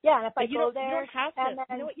 Yeah, and if I go there, you don't have to. And then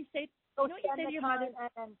you know what you say? You know what you say to your mother?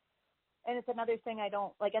 And it's another thing I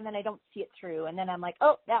don't like, and then I don't see it through, and then I'm like,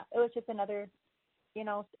 oh yeah, it was just another, you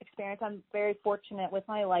know, experience. I'm very fortunate with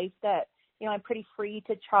my life that, you know, I'm pretty free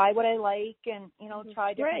to try what I like and, you know,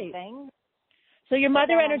 try different things. So your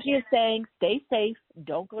mother energy is saying, stay safe,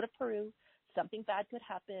 don't go to Peru. Something bad could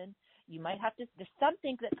happen. You might have to. There's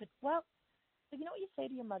something that could. Well, you know what you say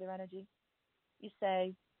to your mother energy? You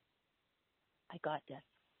say, I got this.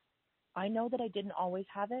 I know that I didn't always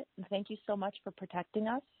have it, and thank you so much for protecting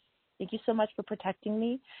us. Thank you so much for protecting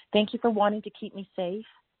me. Thank you for wanting to keep me safe.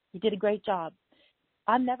 You did a great job.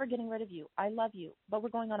 I'm never getting rid of you. I love you, but we're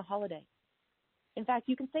going on a holiday. In fact,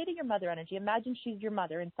 you can say to your mother energy, imagine she's your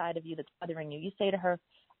mother inside of you that's bothering you. You say to her,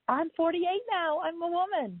 I'm 48 now. I'm a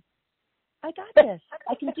woman. I got this.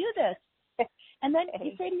 I can do this. And then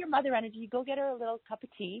you say to your mother energy, you go get her a little cup of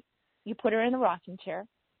tea. You put her in a rocking chair,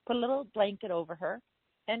 put a little blanket over her,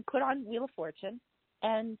 and put on Wheel of Fortune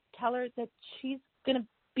and tell her that she's going to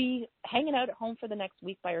be hanging out at home for the next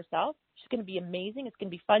week by herself. She's going to be amazing. It's going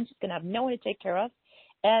to be fun. She's going to have no one to take care of.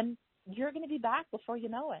 And you're going to be back before you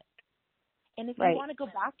know it. And if you want to go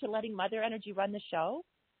back to letting Mother Energy run the show,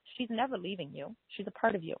 she's never leaving you. She's a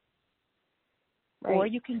part of you. Right. Or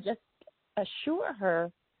you can just assure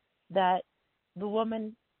her that the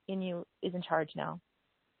woman in you is in charge now.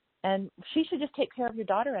 And she should just take care of your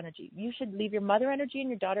daughter energy. You should leave your mother energy and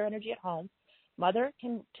your daughter energy at home. Mother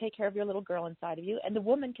can take care of your little girl inside of you, and the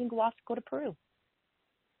woman can go off to go to Peru.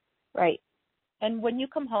 Right. And when you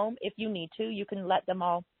come home, if you need to, you can let them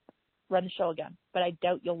all run the show again. But I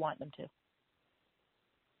doubt you'll want them to.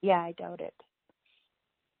 Yeah, I doubt it.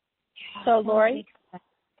 So, Lori,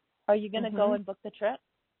 are you going to go and book the trip?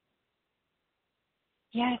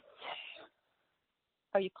 Yes.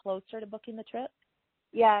 Are you closer to booking the trip?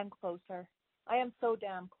 Yeah, I'm closer. I am so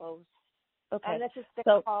damn close. Okay. And this is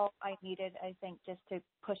the call I needed, I think, just to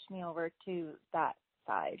push me over to that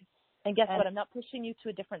side. And guess what? I'm not pushing you to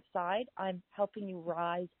a different side. I'm helping you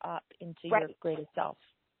rise up into your greatest self.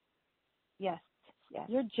 Yes. Yes.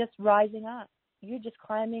 You're just rising up. You're just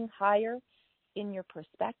climbing higher in your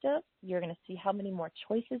perspective. You're going to see how many more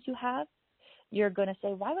choices you have. You're going to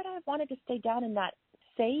say, why would I have wanted to stay down in that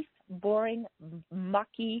safe, boring,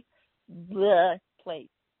 mucky place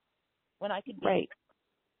when I could be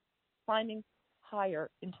climbing higher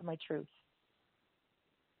into my truth?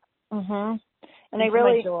 And I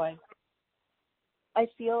really, I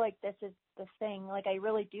feel like this is the thing. Like, I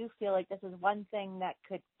really do feel like this is one thing that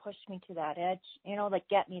could push me to that edge, you know, like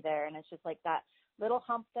get me there. And it's just like that little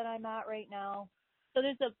hump that I'm at right now. So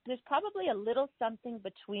there's probably a little something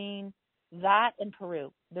between that and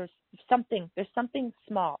Peru. There's something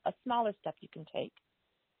small, a smaller step you can take.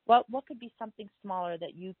 What could be something smaller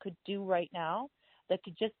that you could do right now that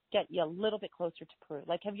could just get you a little bit closer to Peru?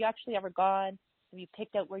 Like, have you actually ever gone? Have you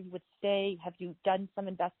picked out where you would stay? Have you done some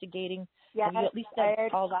investigating? Yeah, have you at least done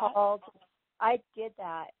all that? I did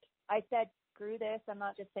that. I said, screw this. I'm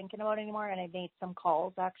not just thinking about it anymore. And I made some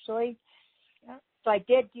calls, actually. Yeah. So I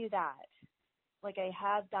did do that. Like, I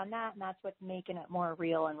have done that, and that's what's making it more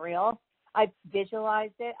real and real. I've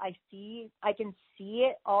visualized it. I can see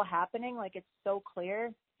it all happening. Like, it's so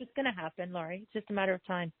clear. It's going to happen, Laurie. It's just a matter of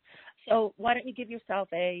time. So why don't you give yourself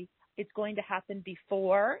it's going to happen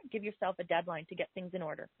before, give yourself a deadline to get things in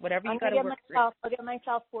order. Whatever you got to work through. I'll give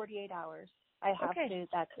myself 48 hours. I have to,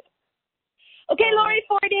 that's it. Okay, Laurie,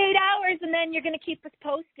 48 hours, and then you're going to keep us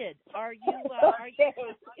posted. Are you,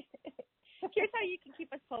 here's how you can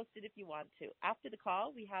keep us posted if you want to. After the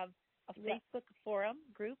call, we have a Facebook forum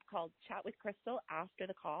group called Chat with Crystal after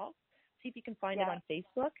the call. See if you can find it on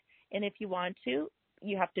Facebook. And if you want to,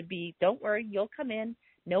 you have to don't worry, you'll come in.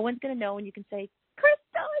 No one's going to know, and you can say,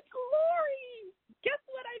 Crystal, it's Laurie. Guess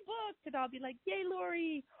what I booked? And I'll be like, yay,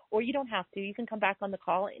 Laurie. Or you don't have to. You can come back on the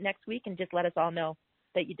call next week and just let us all know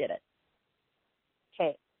that you did it.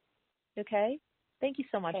 Okay. Okay? Thank you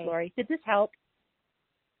so much, Laurie. Did this help?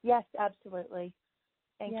 Yes, absolutely.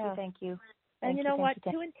 Thank you. And you know what?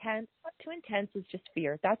 Too intense is just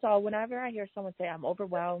fear. That's all. Whenever I hear someone say I'm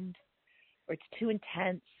overwhelmed or it's too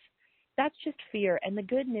intense, that's just fear. And the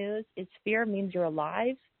good news is fear means you're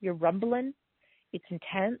alive, you're rumbling, it's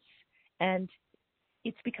intense, and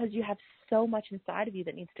it's because you have so much inside of you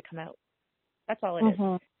that needs to come out. That's all it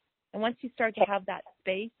is. And once you start to have that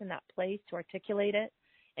space and that place to articulate it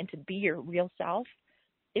and to be your real self,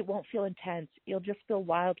 it won't feel intense. You'll just feel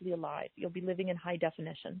wildly alive. You'll be living in high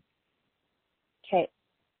definition. Okay?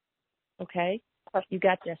 You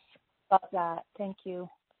got this. Got that. Thank you.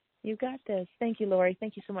 You got this. Thank you, Laurie.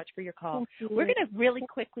 Thank you so much for your call. We're going to really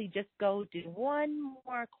quickly just go do one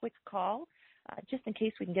more quick call, just in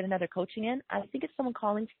case we can get another coaching in. I think it's someone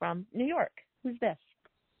calling from New York. Who's this?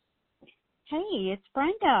 Hey, it's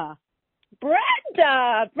Brenda.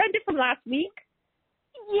 Brenda from last week?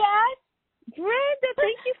 Yes. Brenda,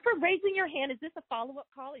 thank you for raising your hand. Is this a follow-up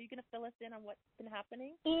call? Are you going to fill us in on what's been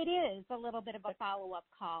happening? It is a little bit of a follow-up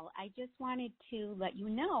call. I just wanted to let you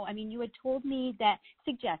know. I mean, you had told me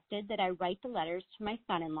suggested that I write the letters to my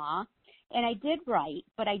son-in-law, and I did write,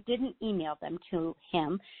 but I didn't email them to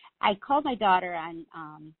him. I called my daughter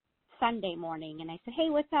on Sunday morning, and I said, hey,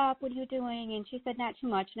 what's up? What are you doing? And she said, not too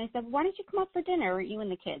much. And I said, why don't you come up for dinner, you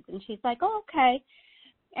and the kids? And she's like, oh, okay.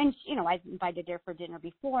 And, I've invited her for dinner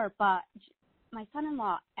before, but my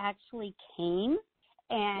son-in-law actually came,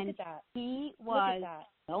 and he was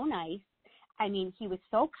so nice. I mean, he was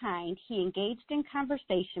so kind. He engaged in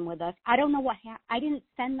conversation with us. I don't know what happened. I didn't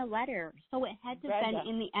send the letter, so it had to send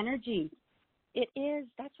in the energy. It is.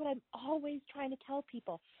 That's what I'm always trying to tell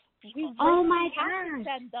people. We my have to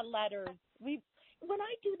send the letters. When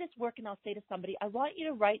I do this work and I'll say to somebody, I want you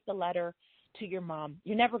to write the letter to your mom.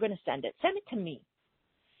 You're never going to send it. Send it to me.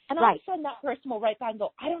 And all of a sudden that person will write back and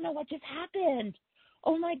go, I don't know what just happened.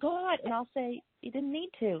 Oh, my God. And I'll say, you didn't need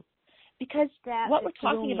to. Because what we're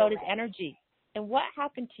talking about is energy. And what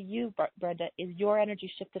happened to you, Brenda, is your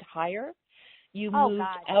energy shifted higher. You moved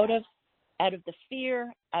out of the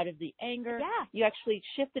fear, out of the anger. Yeah. You actually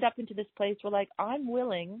shifted up into this place where, like, I'm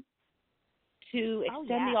willing to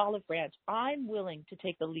extend the olive branch. I'm willing to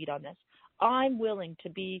take the lead on this. I'm willing to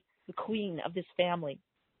be the queen of this family.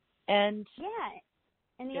 And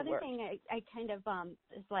and the other thing I kind of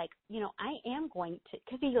is like, I am going to,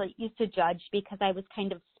 because he used to judge because I was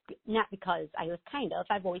kind of, not because I was kind of,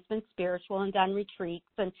 I've always been spiritual and done retreats.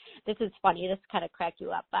 And this is funny, this kind of cracked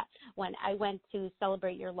you up. But when I went to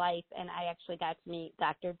Celebrate Your Life and I actually got to meet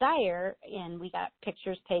Dr. Dyer and we got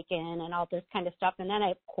pictures taken and all this kind of stuff. And then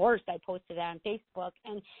I posted it on Facebook,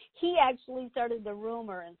 and he actually started the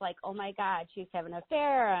rumor and it's like, oh my God, she's having an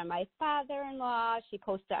affair on my father-in-law. She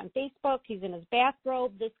posted on Facebook, he's in his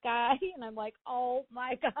bathrobe, this guy. And I'm like, oh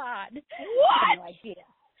my God. What? I have no idea.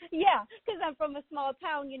 Yeah, because I'm from a small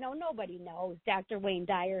town, nobody knows Dr. Wayne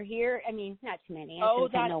Dyer here. I mean, not too many.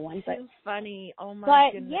 That's no one, too funny. Oh, my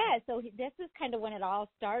goodness. Yeah, so this is kind of when it all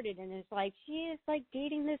started, and it's like, she is, like,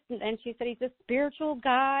 dating this, and she said he's a spiritual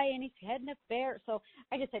guy, and he's had an affair. So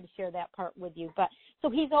I just had to share that part with you. But so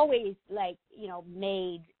he's always, like,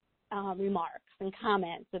 made remarks and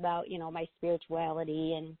comments about, my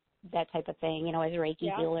spirituality and that type of thing, as a Reiki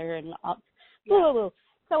healer and all. Boo-boo-boo.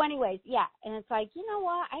 So anyways, and it's like, you know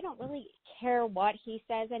what, I don't really care what he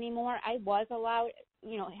says anymore. I was allowed,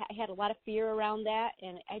 I had a lot of fear around that,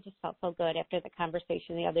 and I just felt so good after the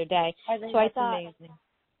conversation the other day. I think I that's thought amazing.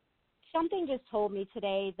 Something just told me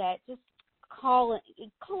today that just call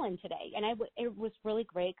in today. And it was really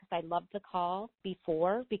great because I loved the call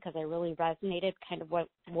before because I really resonated kind of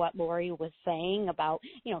what Lori was saying about,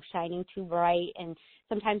 shining too bright. And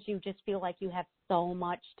sometimes you just feel like you have so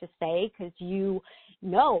much to say because you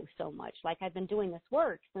know so much. Like I've been doing this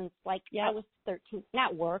work since I was 13,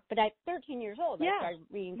 not work, but I'm 13 years old. I started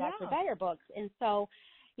reading Dr. Dyer books. And so,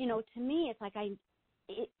 to me, it's like I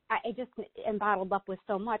just am bottled up with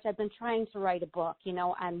so much. I've been trying to write a book,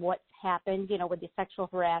 on what's happened, with the sexual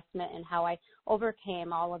harassment and how I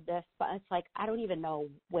overcame all of this. But it's like I don't even know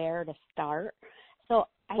where to start. So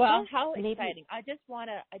how exciting! I just want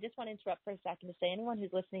to interrupt for a second to say, anyone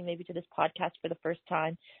who's listening maybe to this podcast for the first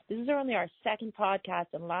time, this is only our second podcast.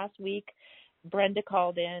 And last week, Brenda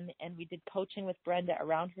called in and we did coaching with Brenda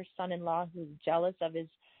around her son-in-law who's jealous of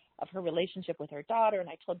her relationship with her daughter. And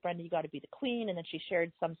I told Brenda, you got to be the queen. And then she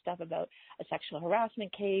shared some stuff about a sexual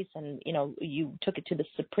harassment case. And, you took it to the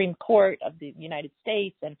Supreme Court of the United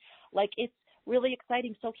States. And it's really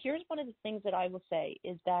exciting. So here's one of the things that I will say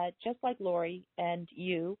is that just like Lori and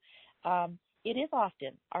you, it is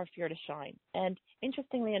often our fear to shine. And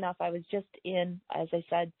interestingly enough, I was just in, as I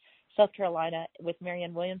said, South Carolina with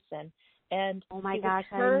Marianne Williamson. And oh my gosh,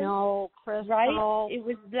 I know, Crystal. Right? It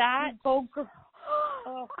was that.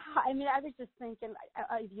 Oh. I mean, I was just thinking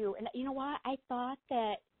of you, and you know what? I thought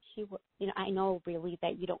that she would. I know really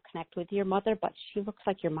that you don't connect with your mother, but she looks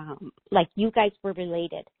like your mom. Like you guys were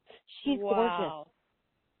related. She's gorgeous.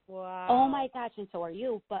 Wow. Oh my gosh, and so are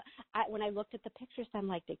you. But when I looked at the pictures, I'm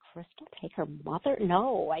like, did Crystal take her mother?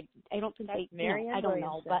 No, I don't think that's they. Marianne I don't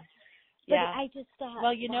Williamson. know, but I just thought.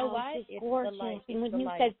 Well, you know what? She's It's gorgeous. the light. And when you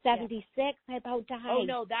said 76, I about died. Oh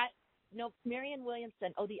no, Marianne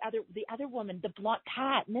Williamson. Oh, the other woman, the blonde,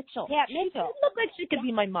 Pat Mitchell. Pat Mitchell. She didn't look like she could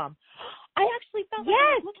be my mom. I actually felt like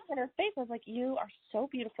I was looking at her face. I was like, you are so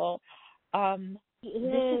beautiful.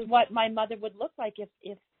 This is what my mother would look like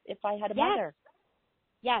if I had a mother.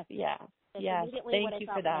 Yes. Yeah. That's yeah. Thank you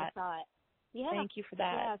for that. Yeah. Thank you for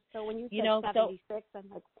that. Yeah. So when you said 76, I'm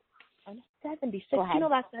like, I'm 76. Go ahead.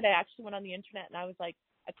 Last night I actually went on the internet and I was like,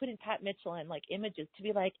 I put in Pat Mitchell and images to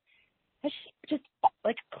be like, has she just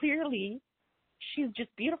clearly she's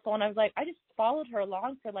just beautiful. And I was like, I just followed her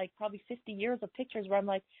along for probably 50 years of pictures where I'm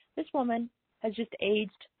like, this woman has just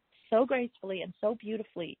aged so gracefully and so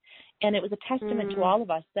beautifully. And it was a testament to all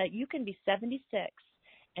of us that you can be 76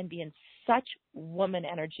 and be in such woman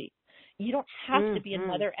energy. You don't have to be in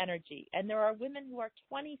mother energy. And there are women who are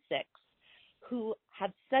 26 who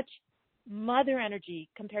have such mother energy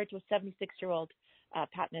compared to a 76-year-old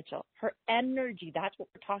Pat Mitchell. Her energy, that's what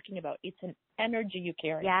we're talking about. It's an energy you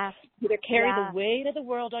carry. Yeah. You either carry the weight of the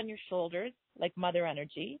world on your shoulders, like mother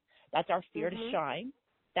energy. That's our fear to shine.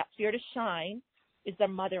 That fear to shine is the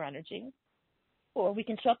mother energy. Or we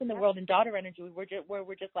can show up in the world in daughter energy where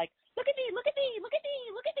we're just like, look at me, look at me, look at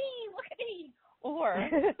me, look at me, look at me. Or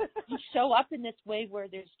you show up in this way where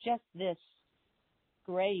there's just this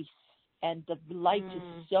grace and the light is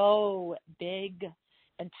so big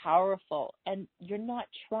and powerful, and you're not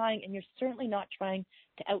trying, and you're certainly not trying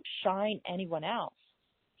to outshine anyone else.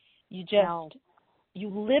 You just, you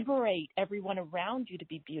liberate everyone around you to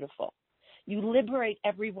be beautiful. You liberate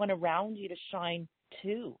everyone around you to shine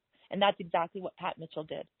too. And that's exactly what Pat Mitchell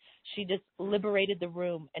did. She just liberated the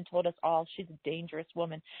room and told us all she's a dangerous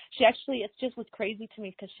woman. She actually, it's just was crazy to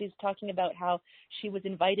me because she's talking about how she was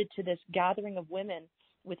invited to this gathering of women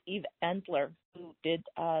with Eve Ensler, who did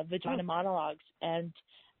Vagina Monologues. And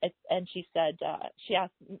she said, she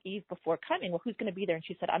asked Eve before coming, well, who's going to be there? And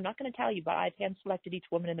she said, I'm not going to tell you, but I've hand-selected each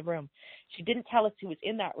woman in the room. She didn't tell us who was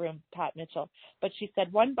in that room, Pat Mitchell, but she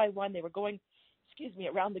said one by one they were going,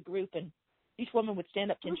 around the group, and each woman would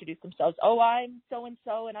stand up to introduce themselves. Oh, I'm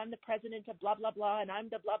so-and-so, and I'm the president of blah, blah, blah, and I'm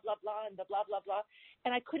the blah, blah, blah, and the blah, blah, blah.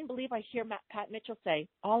 And I couldn't believe I hear Pat Mitchell say,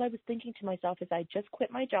 all I was thinking to myself is I just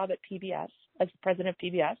quit my job at PBS as the president of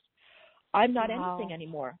PBS. I'm not anything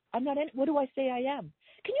anymore. What do I say I am?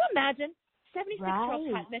 Can you imagine?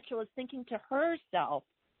 76-year-old Pat Mitchell is thinking to herself,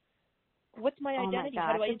 what's my identity? My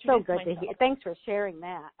gosh, How do I it's introduce so good myself? to hear. Thanks for sharing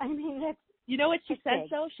that. I mean, that's, you know what she said,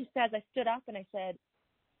 big. though? She says, I stood up and I said,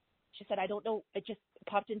 I don't know, it just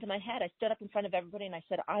popped into my head. I stood up in front of everybody and I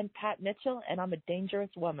said, I'm Pat Mitchell and I'm a dangerous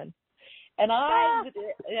woman. And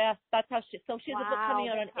that's how she has a book coming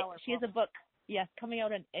out she has a book, coming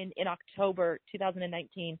out in October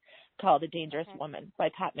 2019 called A Dangerous Woman by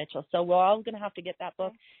Pat Mitchell. So we're all going to have to get that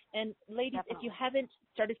book. And ladies, if you haven't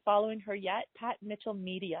started following her yet, Pat Mitchell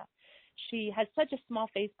Media. She has such a small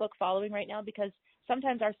Facebook following right now because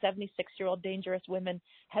sometimes our 76-year-old dangerous women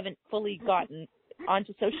haven't fully gotten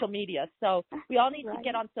onto social media. So we all need to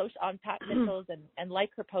get on Pat Mitchell's and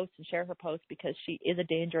like her posts and share her posts because she is a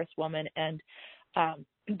dangerous woman. And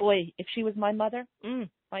boy, if she was my mother,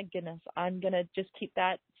 my goodness, I'm going to just keep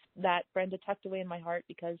that Brenda tucked away in my heart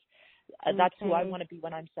because that's who I want to be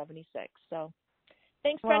when I'm 76. So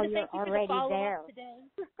thanks, Brenda. Thank you for the follow-up today.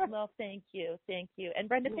 Well, thank you. And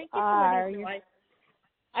Brenda, thank you for letting us know.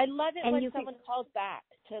 I love it when someone calls back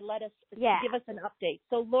to let us give us an update.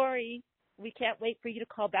 So, Lori, we can't wait for you to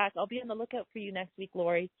call back. I'll be on the lookout for you next week,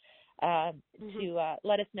 Lori, to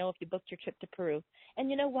let us know if you booked your trip to Peru. And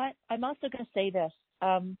you know what? I'm also going to say this.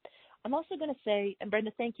 I'm also going to say, and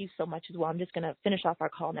Brenda, thank you so much as well. I'm just going to finish off our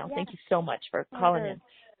call now. Thank you so much for calling in.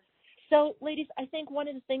 So, ladies, I think one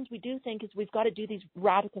of the things we do think is we've got to do these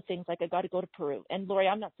radical things like I got to go to Peru. And, Lori,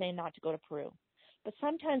 I'm not saying not to go to Peru. But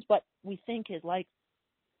sometimes what we think is like,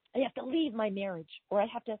 I have to leave my marriage, or I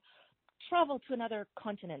have to travel to another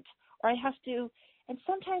continent, or I have to, and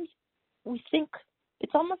sometimes we think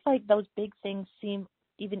it's almost like those big things seem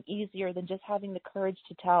even easier than just having the courage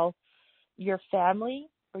to tell your family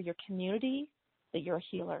or your community that you're a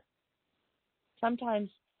healer. Sometimes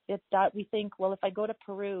it's that we think, well, if I go to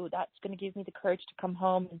Peru, that's going to give me the courage to come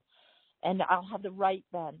home and I'll have the right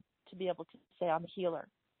then to be able to say I'm a healer.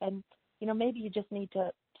 And, maybe you just need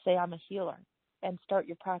to say I'm a healer and start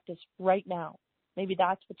your practice right now. Maybe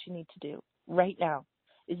that's what you need to do right now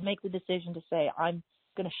is make the decision to say, I'm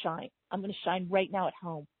going to shine. I'm going to shine right now at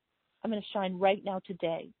home. I'm going to shine right now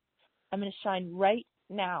today. I'm going to shine right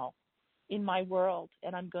now in my world,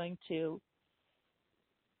 and I'm going to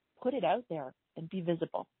put it out there and be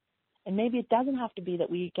visible. And maybe it doesn't have to be that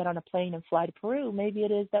we get on a plane and fly to Peru. Maybe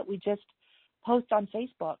it is that we just post on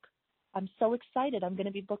Facebook. I'm so excited. I'm going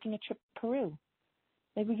to be booking a trip to Peru.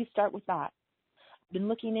 Maybe you start with that. I've been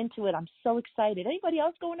looking into it. I'm so excited. Anybody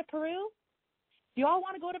else going to Peru? Do you all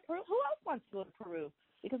want to go to Peru? Who else wants to go to Peru?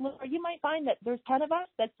 Because look, you might find that there's 10 of us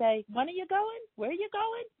that say, when are you going? Where are you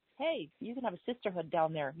going? Hey, you can have a sisterhood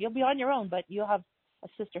down there. You'll be on your own, but you'll have a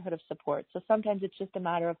sisterhood of support. So sometimes it's just a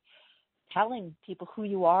matter of telling people who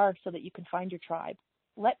you are so that you can find your tribe.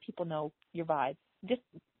 Let people know your vibe. Just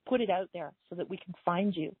put it out there so that we can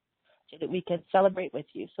find you, so that we can celebrate with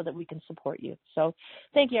you, so that we can support you. So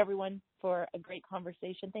thank you, everyone, for a great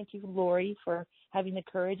conversation. Thank you, Lori, for having the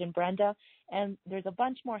courage, and Brenda. And there's a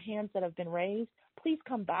bunch more hands that have been raised. Please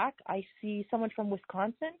come back. I see someone from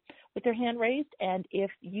Wisconsin with their hand raised. And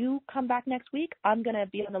if you come back next week, I'm going to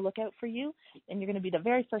be on the lookout for you, and you're going to be the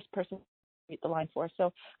very first person the line for.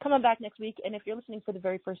 So come on back next week. And if you're listening for the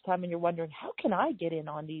very first time and you're wondering, how can I get in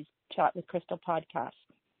on these Chat with Crystal podcasts? All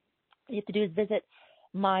you have to do is visit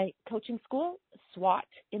my coaching school,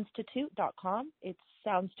 SWATinstitute.com. It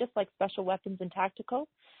sounds just like Special Weapons and Tactical,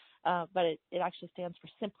 but it actually stands for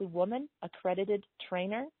Simply Woman Accredited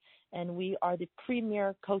Trainer. And we are the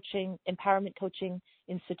premier empowerment coaching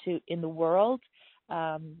institute in the world.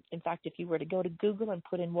 In fact, if you were to go to Google and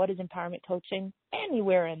put in what is empowerment coaching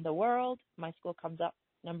anywhere in the world, my school comes up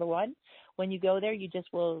number one. When you go there, you just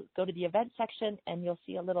will go to the event section and you'll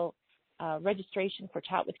see a little registration for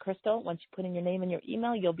Chat with Crystal. Once you put in your name and your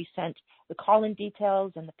email, you'll be sent the call-in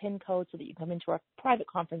details and the PIN code so that you come into our private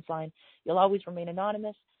conference line. You'll always remain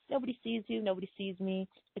anonymous. Nobody sees you. Nobody sees me.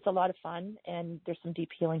 It's a lot of fun, and there's some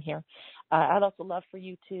deep healing here. I'd also love for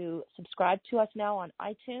you to subscribe to us now on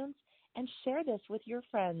iTunes and share this with your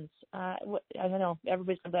friends. I don't know.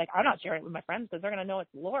 Everybody's going to be like, I'm not sharing it with my friends because they're going to know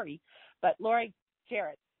it's Lori. But Lori, share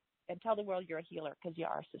it and tell the world you're a healer because you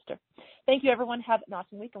are, sister. Thank you, everyone. Have an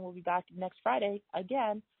awesome week, and we'll be back next Friday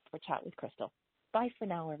again for Chat with Crystal. Bye for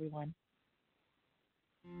now, everyone.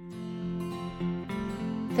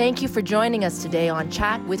 Thank you for joining us today on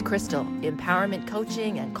Chat with Crystal, empowerment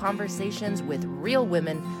coaching and conversations with real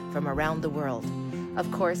women from around the world. Of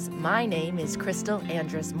course, my name is Crystal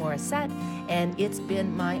Andrus Morissette, and it's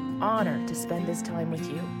been my honor to spend this time with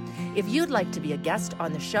you. If you'd like to be a guest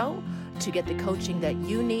on the show to get the coaching that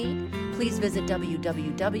you need, please visit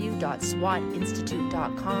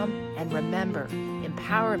www.swatinstitute.com, and remember,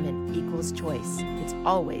 empowerment equals choice. It's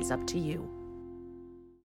always up to you.